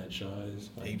interstate shows.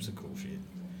 Heaps of cool shit.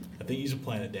 I think you're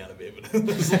playing it down a bit, but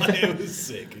it was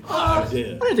sick. Yeah. I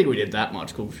don't think we did that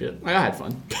much cool shit. Like, I had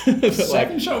fun. The But,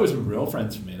 second like, show was Real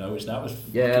Friends for me though, which that was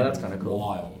Yeah, fucking that's kinda cool.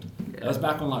 wild. Yeah. That was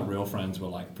back when like Real Friends were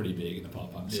like pretty big in the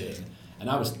pop punk scene, Yeah. and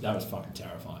that was fucking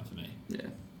terrifying for me. yeah.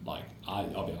 Like I'll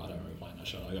be honest, I don't really play in that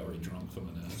show. I got really drunk for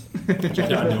my nerves, which I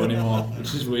don't do anymore,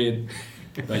 which is weird.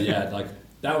 But yeah, like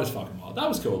that was fucking wild. That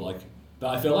was cool. Like, but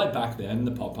I feel like back then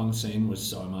the pop punk scene was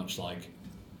so much like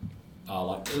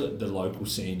the local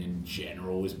scene in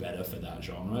general was better for that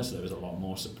genre, so there was a lot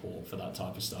more support for that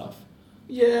type of stuff.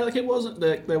 Yeah, like it wasn't,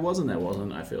 there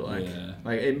wasn't, I feel like. Yeah.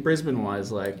 Like in Brisbane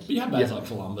wise, like. But you had bands yeah. like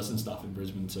Columbus and stuff in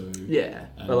Brisbane too. Yeah,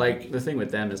 And but like the thing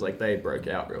with them is like they broke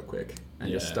out real quick and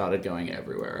just Yeah. started going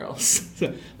everywhere else.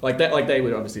 Like that, like they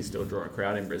would obviously still draw a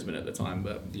crowd in Brisbane at the time,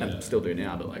 but Yeah. and still do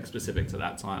now. But like specific to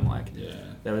that time, like Yeah.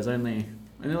 there was only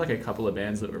like a couple of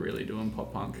bands that were really doing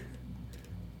pop punk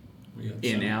We got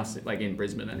in some- our like in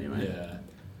Brisbane anyway. Yeah.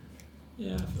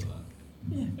 Yeah, I feel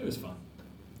that. Yeah, it was fun.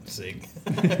 Sick.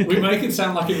 We make it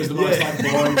sound like it was the most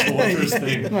like boring, torturous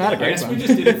thing. No, I had a I great guess we time.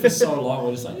 just did it for so long.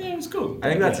 We're just like, yeah, it was cool. I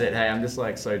think that's it. Hey, I'm just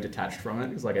like so detached from it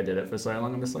because like I did it for so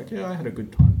long. I'm just like, yeah, I had a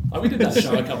good time. Like, we did that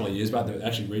show a couple of years back.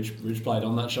 Actually, Rich played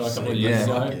on that show a couple of years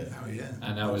Yeah. ago, Yeah. Oh yeah.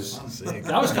 and that was Sick.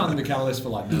 kind of the catalyst for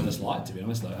like Nervous Light. To be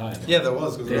honest, though, hey, Yeah, there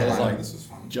was because Yeah. it was like Like- this was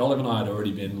fun. Jolib and I had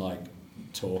already been like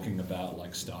talking about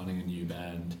like starting a new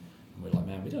band. And we're like,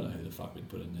 man, we don't know who the fuck we'd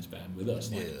put in this band with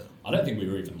us. Like, Yeah. I don't think we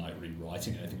were even like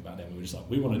rewriting anything about them. We were just like,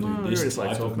 we want to do No, we were this just like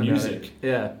type of talking about music. it.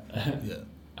 Yeah, Yeah.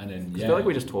 And then I yeah, feel like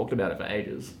we just talked about it for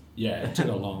ages. yeah, it took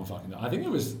a long fucking. I think it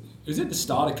was at the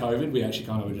start of COVID. We actually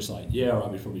kind of were just like, yeah, all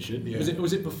right, we probably should. Yeah.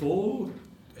 Was it before?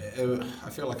 I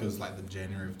feel like it was like the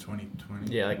January of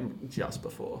 2020. Yeah, like just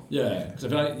before. Yeah, because I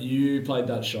feel like you played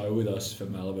that show with us for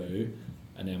Malibu,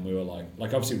 and then we were like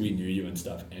obviously we knew you and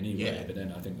stuff anyway. Yeah. But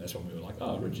then I think that's when we were like,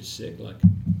 oh, Rich is sick. Like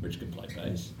Rich can play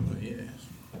bass, Well, yeah.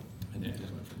 and yeah, it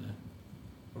just went from there.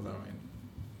 Although I mean,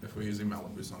 if we're using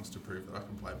Malibu songs to prove that I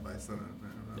can play bass, then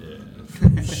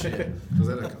Yeah. shit.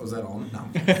 Was that on? No.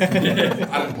 I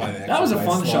didn't play that. That was a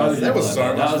fun show. That was so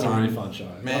much That was a fun. really fun show.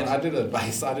 Man, I did a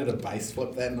bass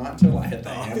flip that night till I hit the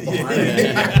amp.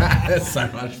 yeah. That's so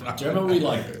much fun. Do you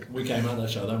remember we came out of that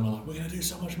show then we're like, we're gonna do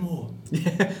so much more.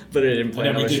 But it didn't play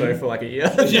And then we another show didn't. for like a year.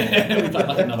 Yeah, we played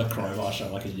like another Crowbar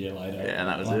show like a year later. Yeah, and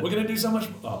that was Like, it. we're gonna do so much.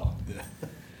 Oh,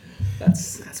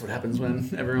 That's what happens when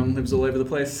everyone lives all over the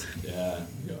place. Yeah,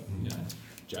 you got, you know,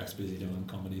 Jack's busy doing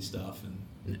comedy stuff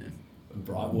and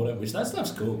Brightwater, which that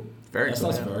stuff's cool. Very that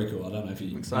cool. stuff's very cool. I don't know if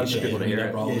you excited for people to hear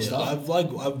it. Brightwater stuff.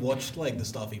 I've watched like the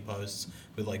stuff he posts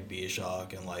with like Beer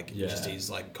Shark and like just his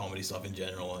like comedy stuff in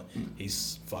general. And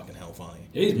he's fucking hell funny.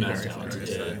 He's Very mad talented.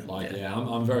 hilarious,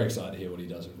 I'm very excited to hear what he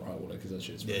does with Brightwater because that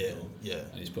shit's really cool. Yeah.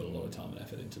 And he's put a lot of time and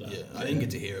effort into that. Yeah, I didn't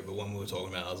get to hear it, but when we were talking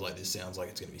about it, I was like, this sounds like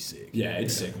it's gonna be sick. Yeah,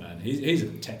 it's sick, man. He's a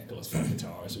technical as fuck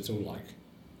guitarist, so it's all like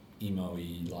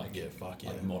emo-y, like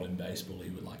like modern baseball-y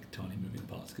with like tiny moving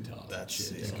parts guitar. That's shit.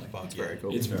 sick. It's like, Fuck It's yeah. very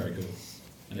cool. It's very cool.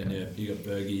 And then you got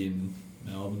Bergie in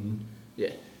Melbourne.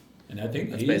 Yeah. And I think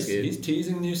That's basically he's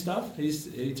teasing new stuff.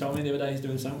 He told me the other day he's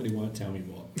doing something, but he won't tell me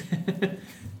what.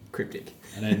 Cryptic.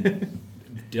 And then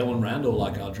Dylan Randall,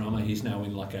 like our drummer, he's now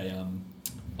in like a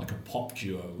pop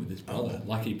duo with his brother.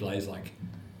 Like he plays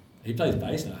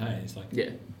bass now. Hey, it's like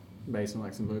Yeah. Based on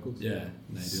like some vocals. yeah, and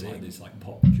they do Sick. like this like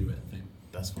pop duet thing.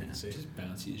 That's fucking sick. Just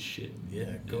bouncy as shit. Yeah,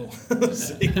 cool.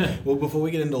 Sick. Well, before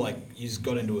we get into like, you just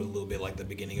got into it a little bit, like the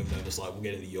beginning of Nervous Light. We'll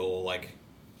get into your like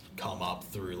come up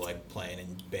through like playing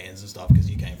in bands and stuff because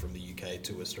you came from the UK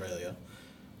to Australia.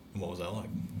 And what was that like?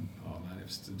 Oh man, it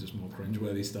was just more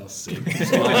cringeworthy stuff. Sick.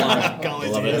 So I like, Can't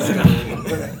wait Love to it.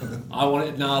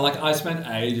 hear that. I spent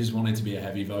ages wanting to be a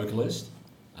heavy vocalist,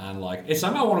 and like it's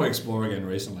something I want to explore again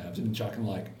recently. I've been chucking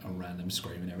like a random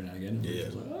screaming every now and again. And Yeah. I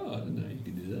was like, oh, I didn't know you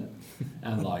could do that.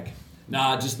 And like,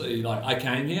 just like I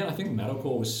came here, and I think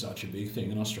metalcore was such a big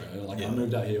thing in Australia. Like Yeah. I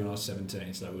moved out here when I was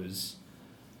 17, so that was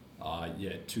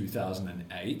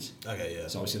 2008. Okay, yeah.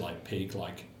 So obviously like peak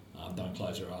like Don't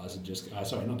Close Your Eyes had just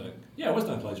sorry not Don't it was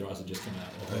Don't Close Your Eyes had just come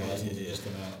out, or Horizons had just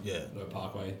come out. Yeah. No,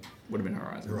 Parkway. Would have been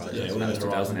Horizon. Right, Yeah, it that would was have been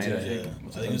Horizon, 2008, I Yeah, think. I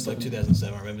think it was like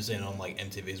 2007. I remember seeing it on like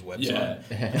MTV's website.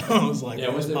 Yeah. I was like, Yeah,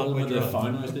 was the Parkway one with the Drive.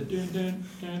 phone noise? The dun dun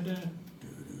dun dun.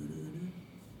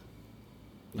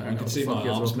 I You don't can know see what my the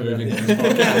fuck arms you're moving talking in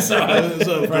this podcast.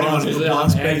 So For anyone who's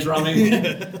blast hand beat.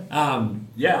 drumming.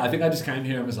 Yeah, I think I just came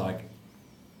here and was like,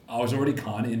 I was already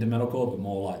kind of into metalcore, but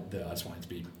more like I just wanted to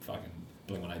be fucking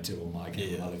Blink-182 or Mike.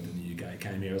 Yeah. When I lived in the UK,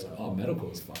 came here, I was like, oh,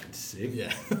 metalcore is fucking sick.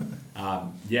 Yeah.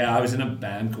 I was in a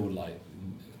band called like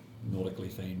nautically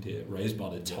themed here, Raised by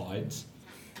the Tides,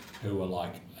 who were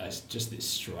like just this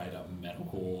straight up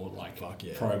metalcore, like Fuck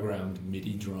yeah. programmed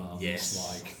MIDI drums. Yes.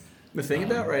 Like The thing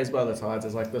about Raised by the Tides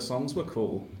is like the songs were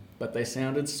cool, but they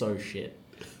sounded so shit.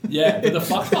 yeah, but the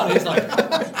fuck part is like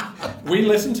we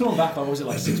listened to them back. What was it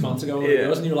like 6 months ago?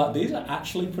 Yeah. And you were like, these are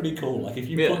actually pretty cool. Like if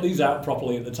you put these out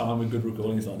properly at the time with good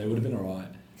recordings, like they would have been alright.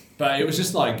 But it was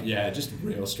just like just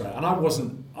real straight. And I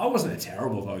wasn't a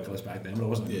terrible vocalist back then, but I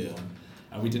wasn't a good one.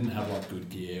 And we didn't have like good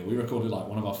gear. We recorded like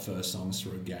one of our first songs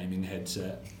through a gaming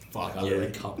headset. Fuck I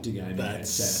literally cupped a gaming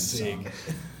That's headset and sick.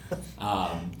 sung.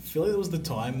 I feel like it was the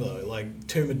time though, like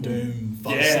Tomb of Doom,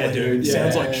 Fuzz Yeah, Slayer, dude,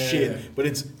 sounds yeah. like shit, but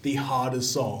it's the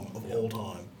hardest song of all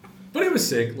time. But it was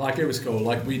sick. Like it was cool.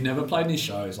 Like we never played any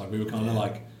shows. Like we were kind of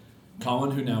like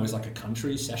Cohen, who now is like a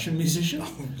country session musician.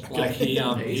 Like he's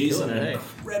killing an it, eh?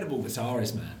 incredible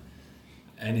guitarist, man.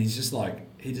 And he's just like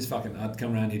I'd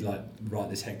come around, he'd like write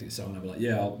this hectic song, and I'd be like,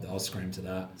 yeah, I'll scream to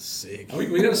that. Sick. And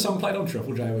we got a song played on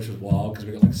Triple J, which was wild because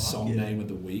we got like song yeah. name of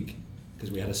the week because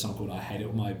we had a song called I Hate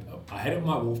It When My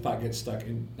Wolfpack Gets Stuck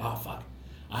in.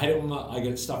 I hate it when I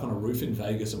get stuck on a roof in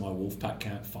Vegas and my Wolfpack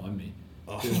can't find me.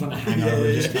 It was when the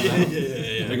hangover just come out.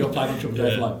 Yeah. And we got played on Triple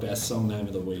J for like best song name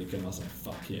of the week, and I was like,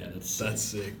 "Fuck yeah, that's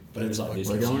sick." But it was like these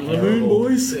We're going to the terrible, moon,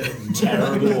 boys.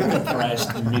 terrible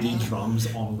compressed MIDI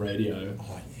drums on radio.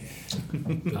 Oh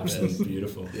yeah. Absolutely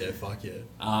beautiful. Yeah, fuck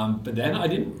yeah. But then I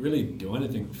didn't really do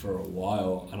anything for a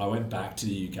while, and I went back to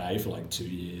the UK for like 2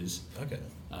 years, Okay.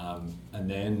 and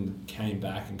then came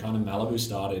back, and kind of Malibu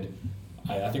started.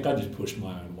 I think I just pushed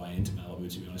my own way into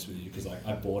Malibu, to be honest with you, because like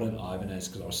I bought an Ibanez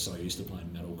because I was so used to playing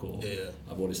metalcore. Yeah.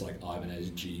 I bought this like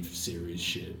Ibanez G series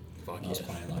shit. Fuck And I was yeah.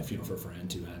 playing like Funeral for a Friend,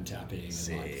 2-hand tapping,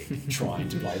 Sick. and like trying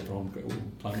to play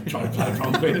trying to play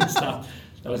prom queen and stuff.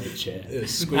 That was the chair. Yeah,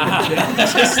 squeaking chair.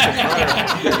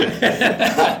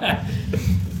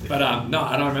 But no,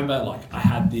 and I remember like I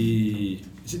had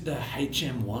is it the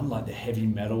HM1, like the heavy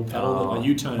metal pedal that like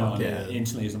you turn it on yeah. and it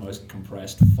instantly is the most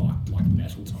compressed fucked like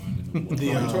metal tone in the world. The,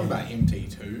 Are you talking about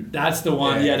MT2? That's the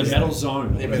one, Yeah, the yeah. metal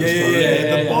zone. Yeah,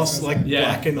 The boss like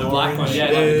black and the orange. black one, like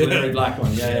the glittery black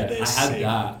one. Yeah, Yeah, they're I had sick.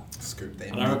 that. Scoop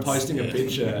them. And I remember posting a Yeah.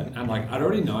 picture, and like I'd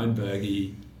already known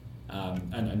Bergie,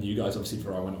 and you guys obviously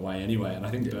before I went away anyway. And I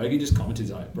think Bergie just commented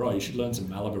like, "Bro, you should learn some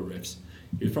Malibu riffs."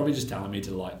 He was probably just telling me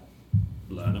to like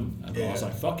learn them, and I was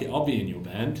like, "Fuck it, I'll be in your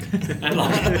band." And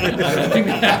like, I don't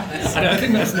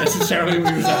think that's necessarily what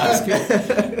he was asking.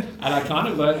 And I kind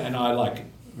of learned, and I like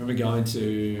remember going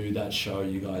to that show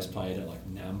you guys played at like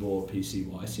Nambour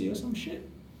PCYC or some shit.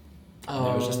 And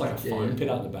there was just like a foam pit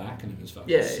out the back, and it was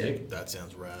fucking sick. That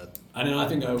sounds rad. And then I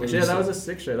think over Yeah, that was a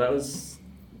sick show. That was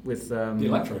with the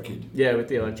Electro Kid. Yeah, with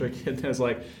the Electro Kid. There's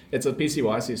like, it's a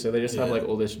PCYC, so they just have Yeah. like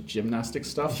all this gymnastic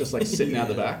stuff just like sitting out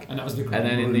the back. And that was the green And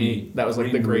then room. that was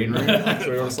like the green room.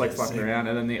 So we were just like Fucking fucking sick. around.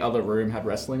 And then the other room had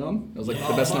wrestling on. It was like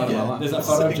the best night of my life. There's that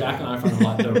photo of Jack and I from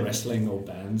like the wrestling or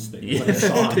bands thing. It's like a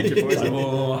sign. Pick your It's poison. like,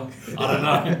 oh, I don't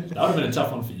know. That would have been a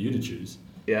tough one for you to choose.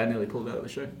 Yeah, I nearly pulled out of the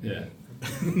show. Yeah.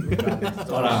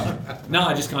 But no,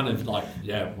 I just kind of like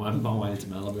went my way into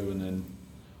Malibu and then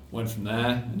went from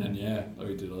there, and then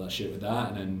we did all that shit with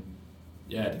that, and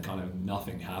then kind of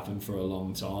nothing happened for a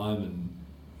long time, and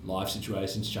life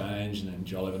situations changed, and then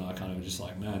Jolly and I kind of were just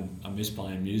like, man, I miss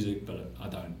playing music, but I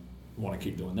don't want to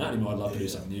keep doing that anymore. I'd love to do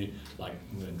something new. Like,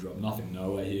 I'm gonna drop nothing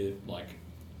nowhere here. Like,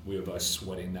 we were both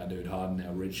sweating that dude hard, and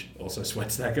now Rich also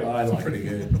sweats that guy. Like, Pretty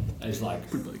good. It's like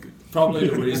probably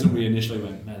the reason we initially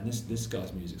went, man, this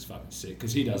guy's music's fucking sick,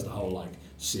 because he does the whole like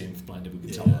synth blended with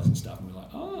guitars and stuff, and we're like,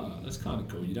 oh, that's kind of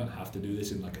cool. You don't have to do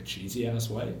this in like a cheesy ass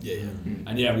way.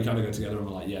 And we kind of got together and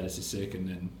we're like, yeah, this is sick, and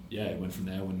then it went from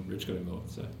there when Rich got involved.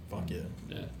 So Fuck yeah.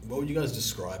 yeah. What would you guys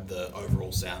describe the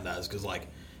overall sound as? Because like,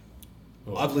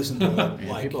 I've listened to it,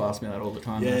 Yeah, like, people ask me that all the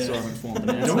time. Yeah. So I'm informed.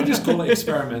 Don't we just call it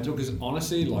experimental? Because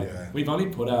honestly, like Yeah. we've only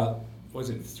put out, what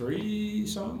is it, 3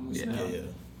 songs Yeah. now? yeah.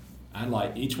 And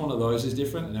like each one of those is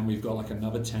different, and then we've got like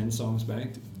another 10 songs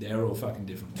banked. They're all fucking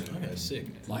different too. Okay, sick.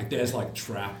 Like there's like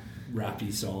trap,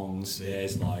 rappy songs.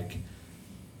 There's like,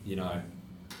 you know,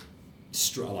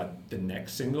 like the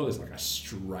next single is like a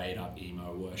straight up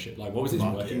emo worship. Like what was his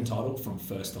working title? From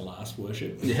First to Last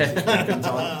Worship.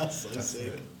 Yeah. So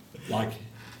sick. Like,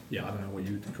 I don't know what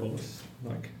you would call it.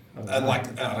 Like, I I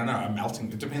don't know, a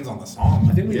melting. It depends on the song.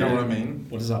 I think we you know do. what I mean.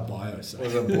 What does that bio say? What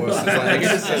is it, boys? It's like, I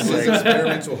guess it says like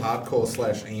experimental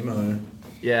hardcore / emo.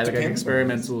 Yeah, like Depends.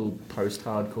 experimental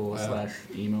post-hardcore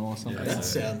 / emo or something. Yeah. That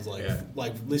sounds like, Yeah.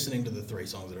 like listening to the 3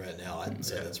 songs that are out now, I'd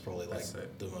say that's probably like That's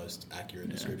it. the most accurate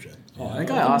description. Oh, I think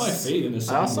put I my asked. feet in the I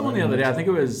same asked someone the other moment. day. I think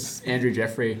it was Andrew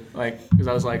Jeffrey. Like, because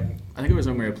I was like, I think it was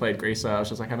when we played Greaser. I was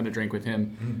just like having a drink with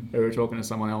him. We were talking to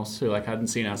someone else who like hadn't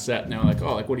seen our set, and they were like,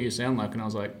 "Oh, like what do you sound like?" And I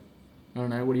was like, "I don't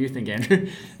know. What do you think, Andrew?" And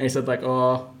he said like,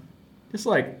 "Oh, just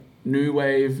like new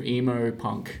wave emo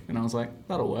punk." And I was like,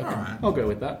 "That'll work. Alright. I'll go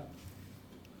with that."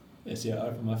 Yes, I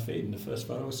opened my feet, and the first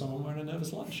photo was someone wearing a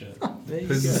Nervous Light shirt. There you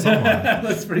Who's go. the someone?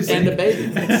 That's pretty sick. And a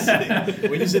baby.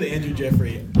 When you said Andrew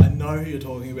Jeffrey, I know who you're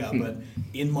talking about, but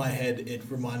in my head, it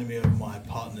reminded me of my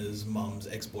partner's mum's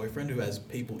ex-boyfriend who has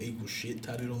 "people equal shit"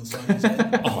 tattooed on the side of his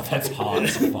head. Oh, that's hard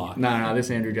as fuck. No,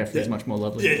 this Andrew Jeffrey is much more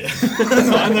lovely. Yeah.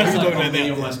 I know who It's you're like talking about me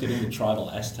now. almost getting the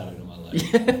tribal S tattooed on my leg.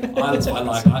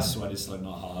 I sweated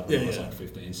Slipknot hard when I was Yeah. like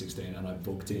 15, 16, and I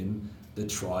booked in the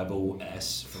tribal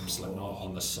S from Slipknot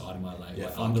on the side of my leg. Yeah,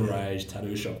 Like fuck underage,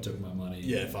 tattoo shop took my money.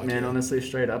 Yeah, fuck Man, yeah. honestly,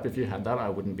 straight up, if you had that, I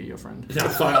wouldn't be your friend. No,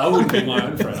 fuck, I wouldn't be my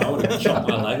own friend. I would have chopped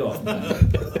my leg off,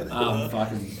 man.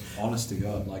 Fucking honest to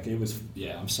God. Like, it was,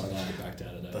 I'm so glad I backed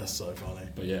out of that. That's so funny.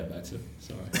 But yeah, back to,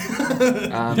 sorry.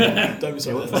 Don't be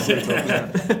so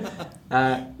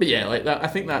But yeah, like that, I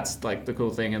think that's like the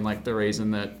cool thing, and like the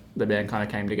reason that the band kind of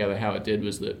came together how it did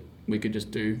was that we could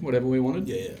just do whatever we wanted,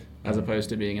 Yeah, yeah. as opposed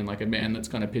to being in like a band that's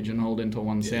kind of pigeonholed into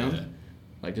one sound. Yeah.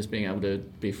 Like just being able to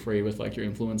be free with like your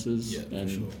influences Yeah, for and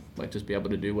sure. like just be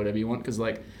able to do whatever you want, because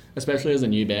like especially as a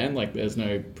new band, like there's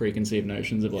no preconceived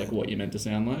notions of like what you're meant to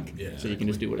sound like. Yeah, So you can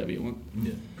just do whatever you want.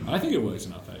 Yeah. I think it works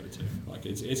in our favour too. Like,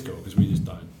 it's cool because we just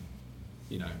don't,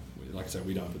 like I said,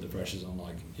 we don't put the pressures on,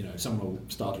 like, if someone will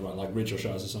start to write, like Rich will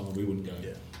show us a song and we wouldn't go,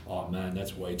 Yeah. oh man,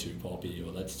 that's way too poppy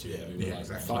or that's too heavy. We're yeah, like,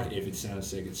 exactly. fuck, if it sounds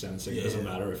sick, it sounds sick. Yeah. It doesn't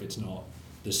matter if it's not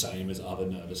the same as other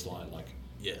Nervous Light. Like,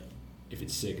 Yeah. if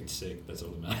it's sick, it's sick. That's all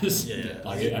that matters. Yeah, yeah.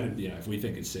 Like, and, if we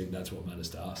think it's sick, that's what matters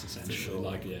to us, essentially. sure.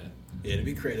 Like, yeah. Yeah, to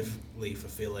be creatively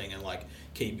fulfilling and like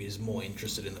keep you more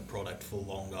interested in the product for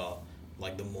longer,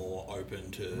 like the more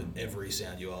open to every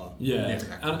sound you are. Yeah.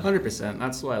 exactly. And- 100%.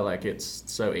 That's why like it's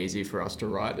so easy for us to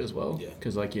write as well. Yeah.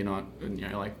 Because like you're not,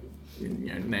 like,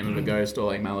 Name of a Ghost or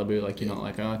like Malibu, like you're not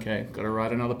like, oh, okay, got to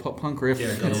write another pop punk riff.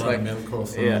 Yeah, got It's to write a like, metalcore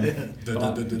song. Yeah. But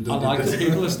I like that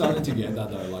people are starting to get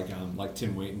that though. Like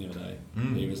Tim Wheaton the other day,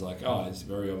 he was like, "Oh, it's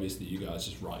very obvious that you guys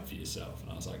just write for yourself,"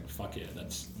 and I was like, "Fuck yeah,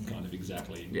 that's kind of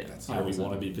exactly Yeah, how we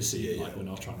want to be perceived. Yeah, Like, we're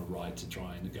not trying to write to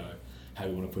try and go, hey,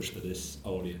 we want to push for this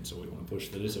audience or we want to push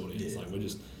for this audience. Yeah. Like, we're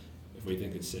just, if we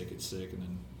think it's sick, and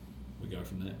then we go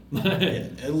from there."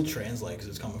 Yeah, it'll translate because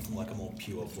it's coming from like a more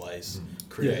pure place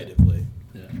creatively.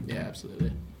 Yeah. yeah,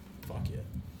 absolutely. Fuck yeah.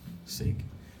 Sick.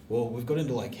 Well, we've got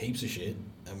into like heaps of shit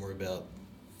and we're about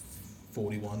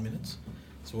 41 minutes.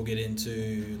 So we'll get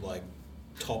into like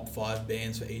top 5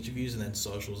 bands for each of you, and then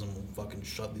socials, and we'll fucking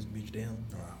shut this bitch down.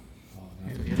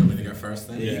 Do you want me to go first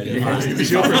then? Yeah.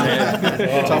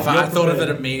 Top 5. I thought of it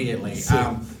immediately.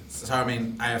 So I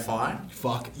mean, AFI.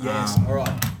 Fuck yes. All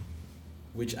right.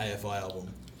 Which AFI album?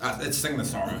 It's Sing the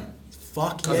Sorrow.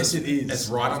 Fuck yes, it is. It's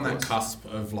right on that cusp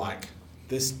of like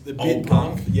The bit old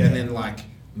punk, yeah, and then like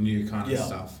new kind of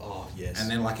stuff. Oh yes.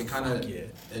 And then like it kind of yeah.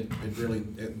 it really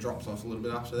drops off a little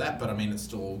bit after that, but I mean it's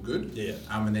still all good. Yeah.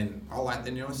 And then I like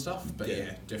the newer stuff, but Yeah.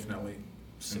 yeah, definitely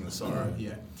Sing the Sorrow.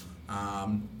 Yeah.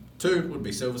 2 would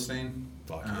be Silverstein.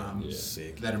 Fuck yeah.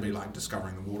 Sick. That'd be like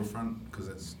Discovering the Waterfront, because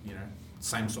it's, you know,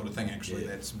 same sort of thing actually.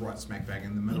 Yeah. That's right smack bang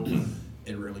in the middle.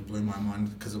 It really blew my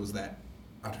mind because it was that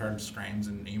I'd heard screams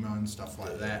and emo and stuff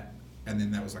like that, and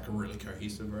then that was like a really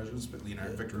cohesive version, but you know,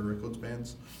 Victory Records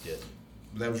bands. Yeah.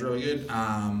 That was really good.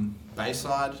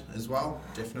 Bayside as well,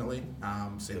 definitely.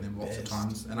 Seen them lots of best.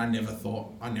 times, and I never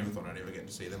thought I'd ever get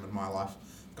to see them in my life.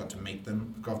 Got to meet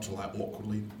them, got to like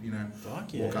awkwardly, you know,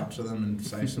 Fuck yeah. walk up to them and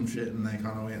say some shit, and they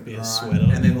kind of went, Be a "Alright." sweater.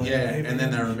 And then Like, hey, and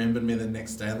then man. they remembered me the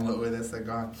next day, and they're like, "Oh, that's that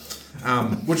guy,"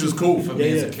 which was cool for me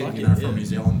Yeah, as a yeah, kid, fuck you it, know, from yeah. New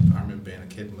Zealand. I remember being a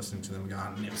kid and listening to them, going,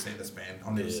 "I'll never see this band.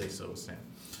 I'll never Yeah. see Silverstein.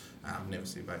 Never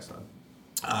see Bayside."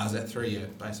 Is that 3? Yeah,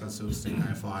 Bayside, Silverstein,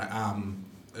 AFI.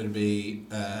 It'd be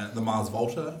the Mars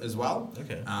Volta as well.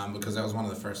 Okay. Because that was one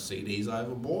of the first CDs I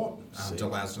ever bought. Sick.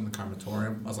 Deloused in the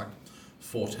Comatorium. I was like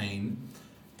 14,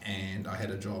 and I had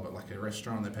a job at like a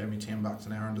restaurant. They paid me $10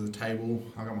 an hour under the table.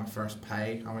 I got my first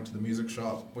pay. I went to the music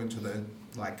shop, went to the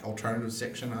like alternative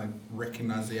section. I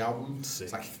recognized the album. Sick.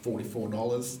 It's like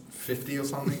 $44.50 or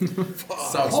something.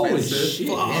 So Holy expensive. shit.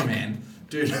 Yeah, man.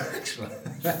 Dude, actually.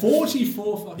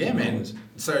 44 fucking Yeah, man. dollars.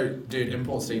 So, dude,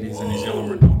 import CDs in New Zealand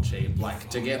were not cheap. Like,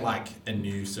 to get, like, a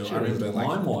new... So Shit, I remember, like,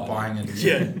 LimeWire. buying a new...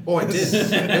 Yeah. Oh, it did.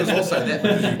 It was also that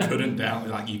because you couldn't download...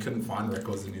 Like, you couldn't find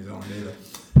records in New Zealand either.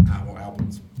 Or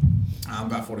albums.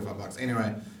 About $45.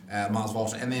 Anyway, Mars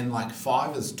Volta. And then, like,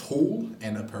 5 is Tool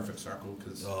and A Perfect Circle.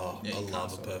 Cause, Oh, yeah, I you can't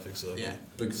love A stop. Perfect Circle. Yeah,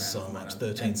 big fan So of much.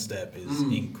 that. 13th Step is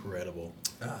incredible.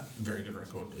 Very good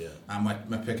record. Yeah. My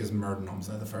pick is Murder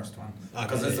Nomza, the first one. Okay,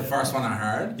 Because it's the yeah. first one I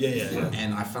heard. Yeah.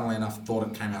 And I, funnily enough, thought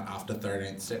it came out after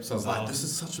 13th Step. So I was like, Oh. this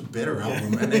is such a better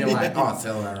album. And then you're like, oh, it's the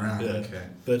other way around. Yeah. Okay.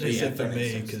 13th Yeah, Step for 13th me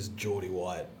Step's- because Geordie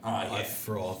White. Oh, I yeah.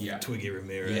 froth Yeah. Twiggy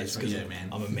Ramirez Yeah, because yeah, man.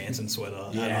 I'm a Manson sweater.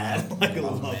 Yeah. And I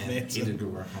love man. He Manson. did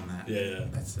good work on that. Yeah.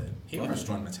 That's it. He Fuck. almost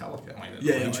joined Metallica. I mean,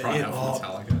 Yeah, he tried yeah, out for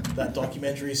Metallica. That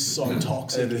documentary is so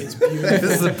toxic. It is. It's beautiful. This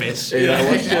is the best shit.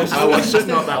 Yeah, I watched it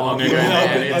not that long ago, Yeah,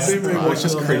 man. I've been I was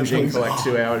just rewatching it. cringing for like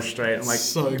 2 hours straight. I'm like,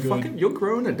 So good. fucking, you're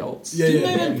grown adults. Yeah, Didn't yeah.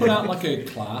 they then put out like a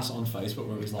class on Facebook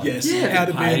where it was like, Yes, Yeah, how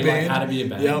to be a like, band. how to be a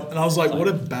band. Yep, and I was like, It's what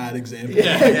a bad example.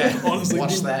 Yeah. Honestly,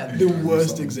 Watch the, that. the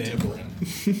worst Something example.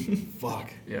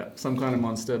 Fuck. Yeah, some kind of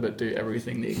monster, but do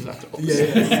everything the exact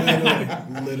opposite. Yeah,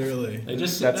 literally. They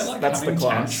just That's- they're like that's the having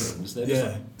class. tantrums. They're just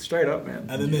Yeah. like, Straight up, man.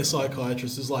 And then their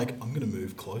psychiatrist is like, I'm going to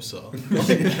move closer. And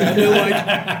they're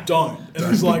like, don't. And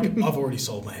he's like, I've already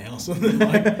sold my house. And they're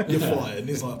like, you're fired. And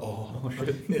he's like, oh.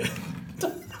 Yeah.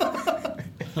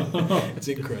 It's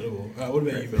incredible. All right, what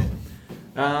about you, Bill?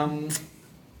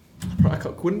 I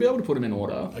couldn't be able to put them in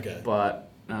order. Okay. But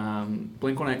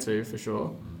Blink-182 for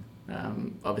sure.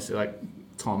 Obviously, like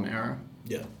Tom era.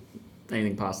 Yeah.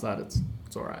 Anything past that, it's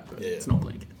all right. But Yeah. it's not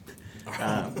Blink.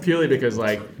 Purely because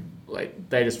like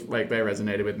they just like they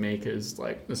resonated with me because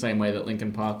like the same way that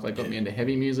Linkin Park like got me into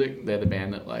heavy music, they're the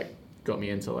band that like got me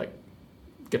into like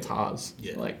guitars,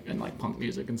 Yeah. like and like punk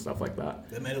music and stuff like that.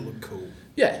 They made it look cool.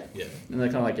 Yeah. Yeah. And they're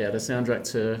kind of like, the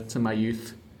soundtrack to my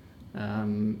youth.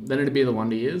 Then it'd be the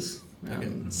Wonder Years.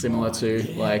 Similar to,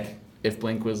 like, if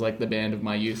Blink was, like, the band of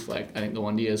my youth, like, I think the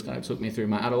Wonder Years kind of took me through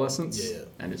my adolescence. Yeah.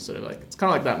 And it's sort of like, it's kind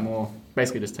of like that more,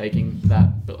 basically just taking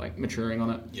that, but, like, maturing on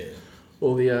it. Yeah.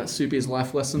 All the Soupy's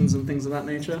life lessons and things of that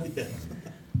nature.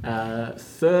 Yeah.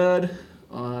 Third,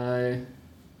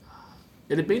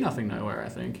 it'd be Nothing Nowhere, I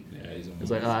think. yeah, he's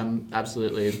It's like I'm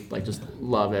absolutely like just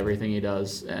love everything he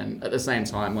does, and at the same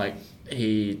time, like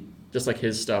he just like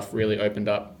his stuff really opened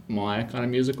up my kind of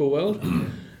musical world.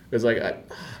 Because like I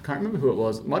can't remember who it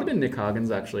was. It might have been Nick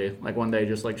Hagens actually. Like one day,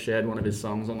 just like shared one of his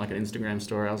songs on like an Instagram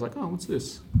story. I was like, oh, what's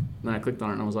this? And then I clicked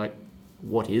on it and I was like,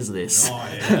 what is this? I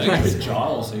think it was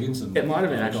Giles Higginson. It might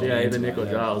have been actually, Got me either into Nick or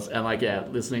that, yeah. Giles. And like, yeah,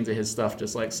 listening to his stuff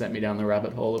just like sent me down the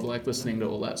rabbit hole of like listening to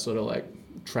all that sort of like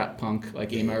trap punk,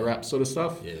 like emo rap sort of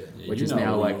stuff. Yeah. Yeah, Which you is know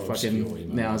now all like your fucking, obscure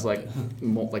emo. now is like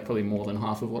more, like probably more than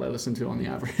half of what I listen to on the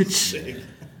average.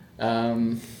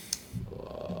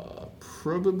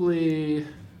 Probably,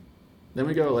 then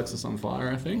we go Alexis on Fire,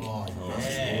 I think. Oh,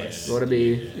 yes. Got to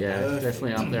be, yeah, Perfect.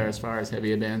 definitely up there as far as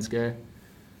heavier bands go.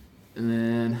 And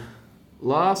then,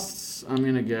 Last, I'm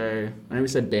gonna go. I know we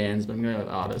said bands, but I'm gonna go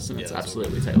with artists, and Yeah, it's that's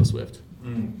absolutely Taylor Swift.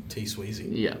 T Sweezy.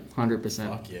 Yeah, 100%.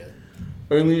 Fuck yeah.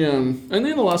 Only in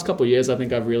the last couple of years, I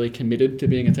think I've really committed to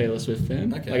being a Taylor Swift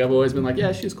fan. Okay. Like I've always been like,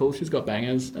 yeah, she's cool, she's got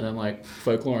bangers, and then like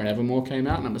Folklore and Evermore came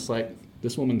out, and I'm just like,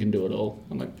 this woman can do it all.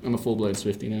 I'm a full blown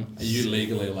Swiftie now. Are you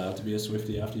legally allowed to be a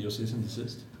Swiftie after your cease and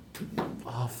desist?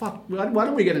 Oh fuck! Why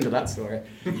don't we get into that story?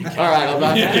 All right, I'll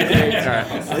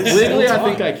back All right. Legally, I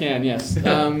think I can. Yes.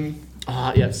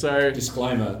 Yeah. So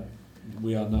Disclaimer: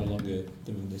 we are no longer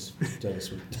doing this Taylor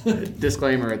Swift.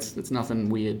 disclaimer: it's nothing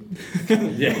weird.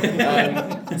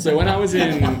 Yeah. So when I was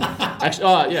in,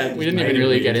 actually, we didn't even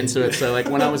really get into it. So like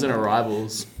when I was in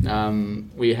Arrivals,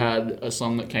 we had a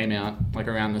song that came out like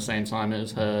around the same time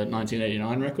as her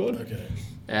 1989 record. Okay.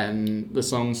 And the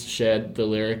songs shared the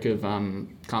lyric of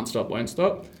 "Can't Stop, Won't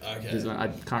Stop." Okay. I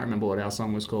can't remember what our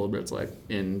song was called, but it's like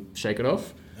in "Shake It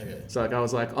Off." Okay. So like I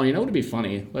was like, oh, you know what would be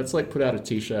funny? Let's like put out a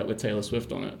T-shirt with Taylor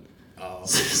Swift on it. Oh.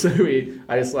 So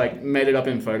I just like made it up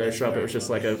in Photoshop. It was just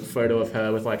like a photo of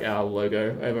her with like our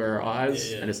logo over her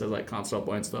eyes, Yeah. and it says like "Can't Stop,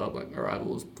 Won't Stop," like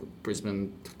Arrivals,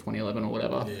 Brisbane, 2011 or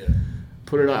whatever. Yeah.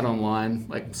 Put it out online,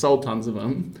 like sold tons of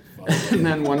them. And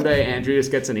then one day Andrew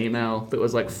just gets an email that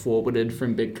was like forwarded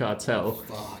from Big Cartel.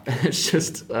 Fuck. It's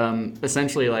just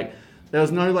essentially like there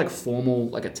was no like formal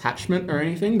like attachment or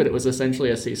anything, but it was essentially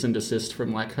a cease and desist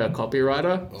from like her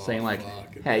copywriter saying like,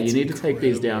 fuck. hey, you That's need to take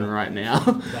these down incredible. right now.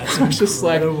 That's I was just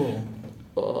like, incredible.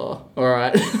 oh, all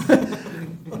right.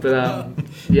 But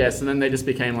yes, and then they just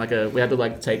became like we had to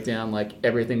like take down like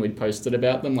everything we'd posted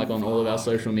about them, like on all of our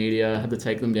social media, had to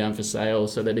take them down for sale.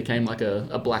 So they became like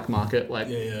a black market, like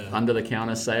Yeah. under the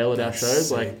counter sale at our shows.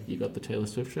 sick. Like, you got the Taylor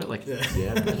Swift shirt? Like, Yeah.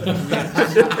 yeah.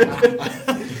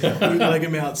 We leg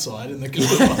him outside in the car.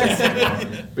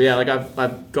 But yeah, like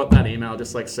I've got that email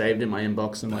just like saved in my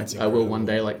inbox, and like That's I will incredible. one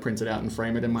day like print it out and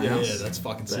frame it in my Yeah, house. that's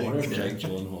fucking I wonder sick. if Jake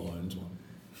Gyllenhaal owns one.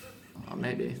 Oh,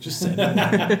 maybe. Just send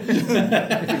it.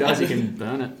 If he does, he can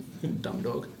burn it. Dumb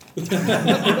dog.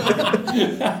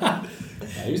 Yeah,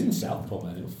 he was in Southpaw,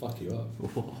 man. He'll fuck you up.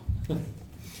 Cool.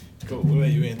 What about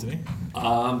you, Anthony?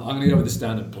 I'm gonna go with the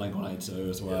standard Blink-182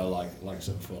 as well. Like I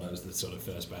said before, that was the sort of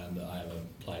first band that I ever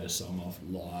played a song off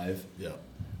live. Yeah.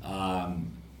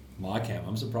 My Camp.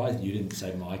 I'm surprised you didn't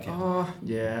say My Camp. Oh,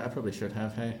 yeah, I probably should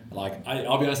have, hey. Like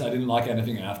I'll be honest, I didn't like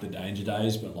anything after Danger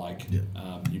Days, but like Yeah.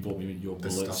 you bought me your The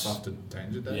bullets. stuff after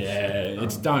Danger Days. Yeah,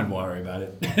 it's don't worry about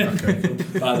it. Okay.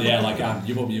 But yeah, like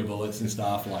you bought me your bullets and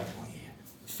stuff. Like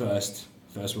first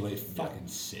release, fucking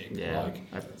sick. Yeah. Like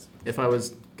If I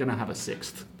was gonna have a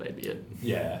sixth, they'd be it.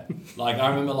 yeah, like I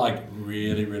remember like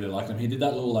really liking him. He did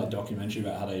that little like documentary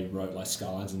about how they wrote like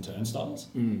Skylines and Turnstiles.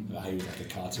 About how he was like a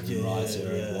cartoon Yeah, writer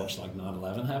and yeah. watched like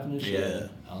 9/11 happen and shit. Yeah.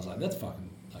 I was like, that's fucking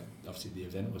like obviously the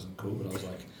event wasn't cool, but I was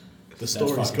like, The that's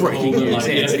story's fucking cool. Breaking cool. news, Like,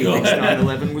 yeah, Anthony cool. thinks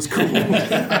 9/11 was cool.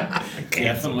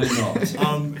 Definitely not.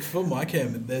 For My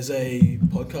Camp, there's a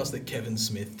podcast that Kevin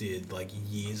Smith did like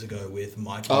years ago with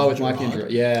Mike. Oh, with Mike Gerard.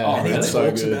 Indra. Yeah. Oh, And he really?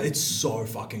 talks about it's so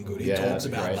fucking good. He Yeah, talks that's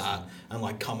about great. that and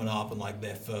like coming up and like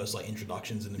their first like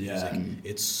introductions in the Yeah. music.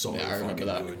 It's so Yeah, I remember fucking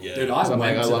that. good. Yeah. Dude, I'm like,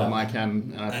 went I to love that. my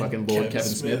cam, and I And fucking love Kevin Kevin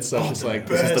Smith, Smith. so it's just Oh, like,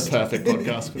 the this is best. the perfect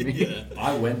podcast for me. yeah.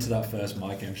 I went to that first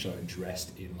My Camp show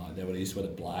dressed in like they used to wear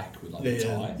the black with like the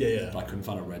Yeah, tie. yeah. But I couldn't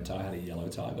find a red tie. I had a yellow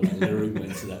tie. But I literally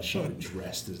went to that show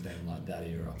dressed as them like that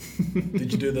era.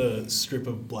 Did you do the strip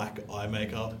of black eye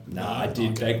makeup? No, I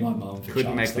did Okay. beg my mum for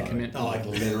Couldn't Chucks. make the though. commitment. I like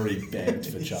literally begged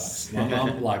for Chucks. My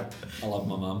mum, like, I love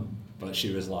my mum, but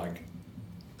she was like,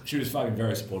 she was fucking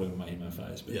very supportive of my emo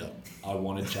phase. But Yeah. I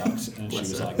wanted Chucks, and she Bless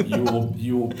was her. like,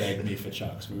 you will beg me for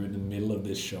Chucks. We were in the middle of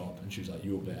this shop, and she was like,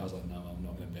 you will beg. I was like, no, I'm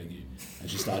not going to beg you. And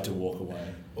she started to walk away,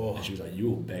 Oh. and she was like, you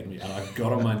will beg me. And I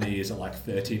got on my knees at like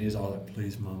 13 years old. I was like,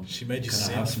 please, mum. She made you can I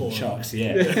sing have some for her. Chucks?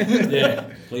 Yeah, yeah.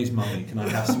 Please, mummy, can I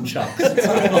have some Chucks?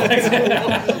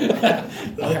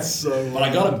 That's so. But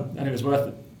I got him, and it was worth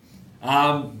it.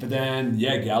 But then,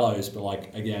 yeah, Gallows, but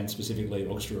like, again, specifically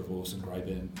Orchestra of Wolves and Grey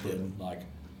Britain, like,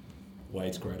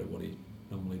 Wade's great at what he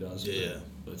normally does. Yeah, but yeah.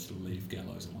 Let's leave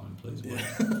Gallows alone, please.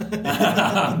 Wade.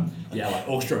 Yeah. Yeah, like,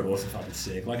 Orchestra of Wolves are fucking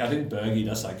sick. Like, I think Bergie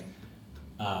does, like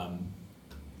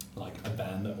a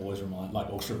band that always reminds,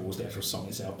 like, Orchestra of Wolves, the actual song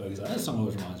itself, Bergie's like, that song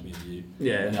always reminds me of you.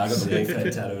 Yeah. And I got the Wolf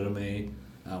head tattooed on me,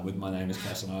 with My Name is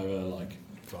Casanova, like,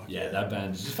 Fuck yeah, that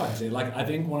band is just fucking sick. Like, I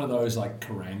think one of those like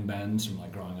Kerrang bands from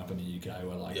like growing up in the UK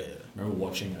where like Yeah. I remember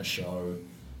watching a show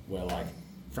where like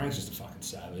Frank's just a fucking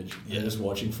savage. Yeah. And just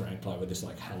watching Frank play with this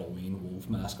like Halloween wolf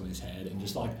mask on his head and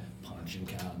just like punching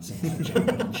cunts and like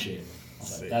jumping on shit. I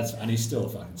was like, Sick. that's and he's still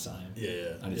fucking same. Yeah,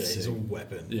 And yeah. it's He's sick. a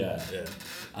weapon. Yeah.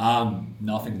 Yeah.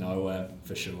 Nothing Nowhere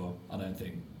for sure. I don't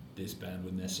think this band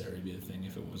would necessarily be a thing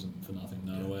if it wasn't for Nothing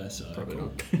Nowhere. So Probably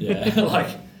not. yeah, like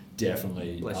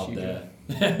definitely Bless up you, there.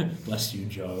 Bless you,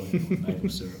 Joe. And maple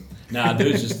syrup. Nah,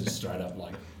 dude's just a straight up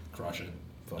like crusher.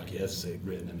 Like he hasn't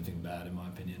written anything bad in my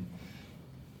opinion.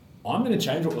 I'm gonna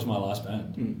change what was my last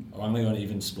band. Or I'm gonna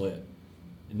even split.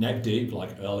 Neck Deep, like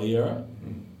early era,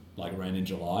 like Rain in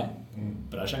July.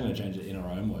 But actually I'm gonna change it in our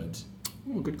own words.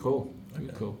 Oh, good call.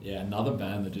 Good call. Yeah, another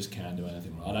band that just can't do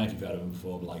anything wrong. I don't know if you've heard of them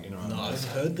before, but like in our own No, words.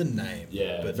 I've heard the name.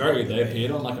 Yeah, but very. not They the name.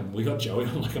 appeared on like we got Joey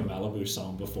on like a Malibu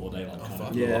song before they like kind fuck.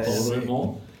 of Yeah, blew up a little sick. bit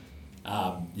more.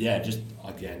 Yeah, just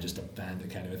again, just a band that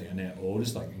can't do anything, and they're all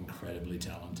just like incredibly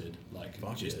talented, like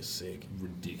Fuck just yeah, sick.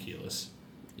 ridiculous.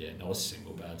 Yeah, not a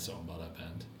single bad song by that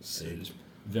band. Sick. They're just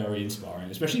very inspiring,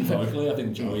 especially vocally. I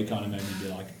think Joey kind of made me be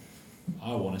like,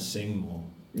 I want to sing more.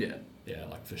 Yeah. Yeah,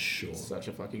 like for sure. Such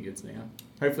a fucking good singer.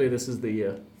 Hopefully this is the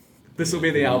year. This will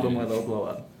be the album where they'll blow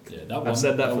up. Yeah, that I've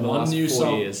said that for the one last new 4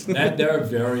 song, years. they're a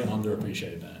very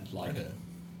underappreciated band. Like, Okay.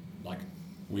 like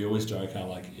we always joke how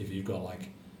like if you've got like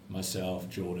myself,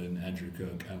 Jordan, Andrew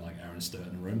Cook, and like Aaron Sturt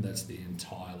in a room, that's the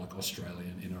entire like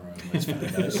Australian inner own West fan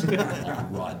base,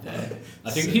 like right there. I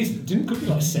think didn't Cookie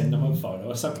like send them a photo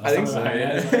or something? I think so,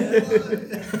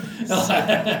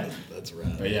 That's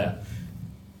right. But yeah,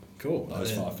 Cool. those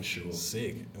And then- five for sure.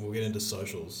 Sick. And we'll get into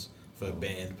socials for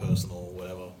band, personal,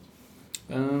 whatever.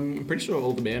 I'm pretty sure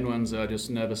all the band ones are just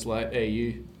Nervous Light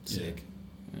AU. Sick.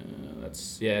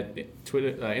 That's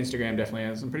Twitter, Instagram definitely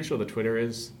is. I'm pretty sure the Twitter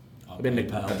is. Oh, I've been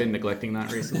PayPal. neglecting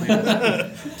that recently.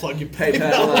 Plug your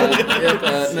PayPal,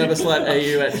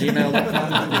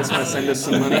 nervouslightou@gmail.com. Just want to send us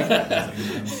some money.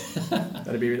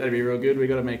 That'd be real good. We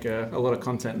got to make a lot of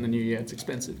content in the new year. It's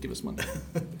expensive. Give us money.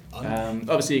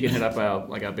 Obviously, you can hit up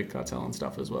our Big Cartel and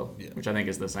stuff as well, Yeah. which I think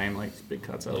is the same, like Big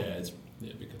Cartel Yeah, it's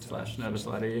big / Nervous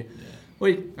Light AU. Yeah, Or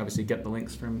you obviously get the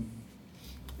links from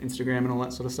Instagram and all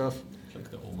that sort of stuff. click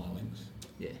all my links.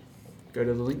 Yeah. Go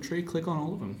to the link tree, click on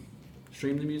all of them.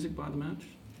 Stream the music, buy the merch,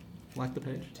 like the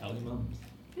page. Tell your mums.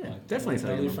 Yeah, Like, definitely tell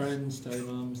tell your your mums. friends, tell your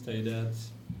mums, tell your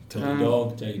dads, Tell tell Um, your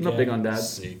dog, tell your Not cat. big on dads.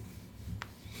 Sick.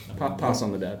 Pass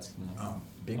on the dads. No, Oh,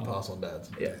 Big pass on dads.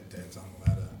 Yeah. Dad's on the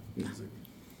ladder. Music.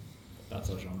 that's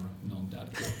our genre, non-dad.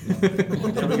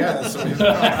 There we go. That's some music.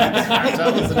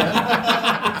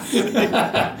 Isn't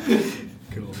it?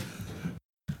 Cool.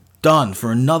 Done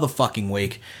for another fucking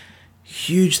week.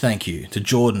 Huge thank you to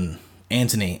Jordan,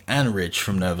 Anthony, and Rich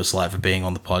from Nervous Light for being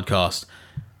on the podcast.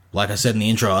 Like I said in the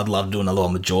intro, I'd love to do another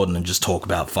one with Jordan and just talk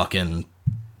about fucking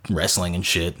wrestling and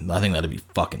shit. I think that'd be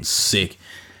fucking sick.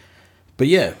 But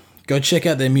yeah, go check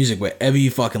out their music wherever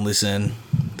you fucking listen.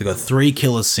 They've got 3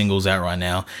 killer singles out right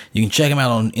now. You can check them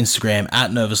out on Instagram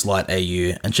at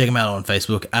NervousLightAU and check them out on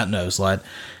Facebook at NervousLight.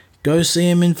 Go see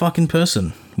them in fucking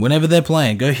person. Whenever they're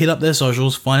playing, go hit up their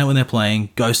socials, find out when they're playing,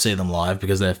 go see them live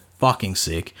because they're fucking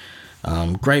sick.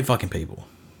 Great fucking people.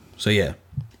 So yeah.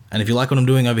 And if you like what I'm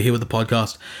doing over here with the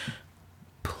podcast,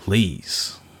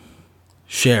 please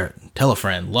share it, tell a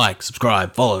friend, like,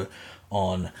 subscribe, follow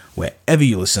on wherever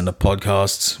you listen to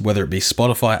podcasts, whether it be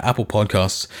Spotify, Apple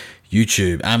Podcasts,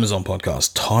 YouTube, Amazon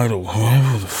Podcasts, Tidal,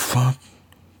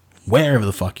 wherever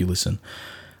the fuck you listen.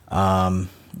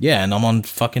 Yeah, and I'm on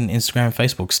fucking Instagram and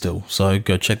Facebook still, so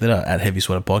go check that out at Heavy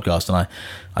Sweater Podcast, and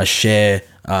I share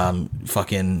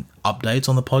fucking updates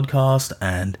on the podcast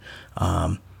and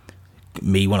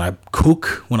me when I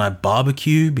cook, when I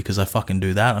barbecue, because I fucking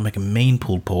do that. I make a mean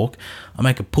pulled pork. I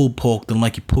make a pulled pork that'll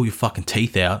make you pull your fucking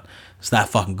teeth out. It's that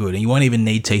fucking good, and you won't even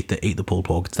need teeth to eat the pulled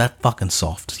pork. It's that fucking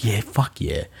soft. Yeah, fuck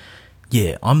yeah.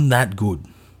 Yeah, I'm that good.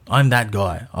 I'm that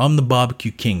guy. I'm the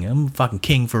barbecue king. I'm the fucking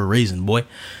king for a reason, boy.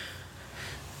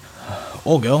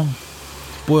 Or girl.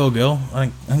 Boy or girl.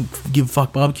 I don't give a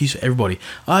fuck. Barbecues for everybody.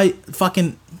 I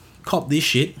fucking cop this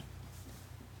shit.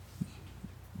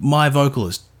 My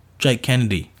vocalist, Jake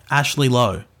Kennedy, Ashley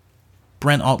Lowe,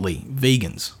 Brent Otley,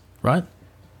 vegans, right?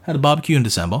 Had a barbecue in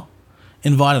December.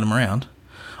 Invited them around.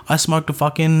 I smoked a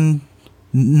fucking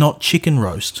not chicken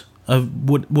roast.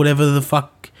 Whatever the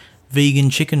fuck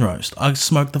vegan chicken roast. I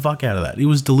smoked the fuck out of that. It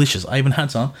was delicious. I even had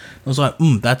some. I was like,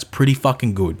 that's pretty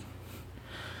fucking good.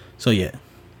 So yeah,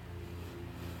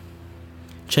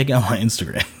 check out my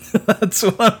Instagram. That's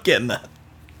what I'm getting at.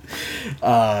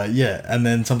 Yeah, and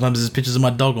then sometimes there's pictures of my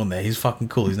dog on there. He's fucking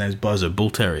cool. His name's Bozo, Bull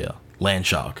Terrier, land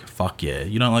shark. Fuck yeah.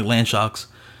 You don't like land sharks?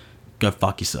 Go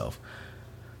fuck yourself.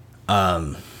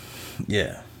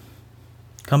 Yeah.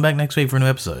 Come back next week for a new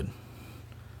episode.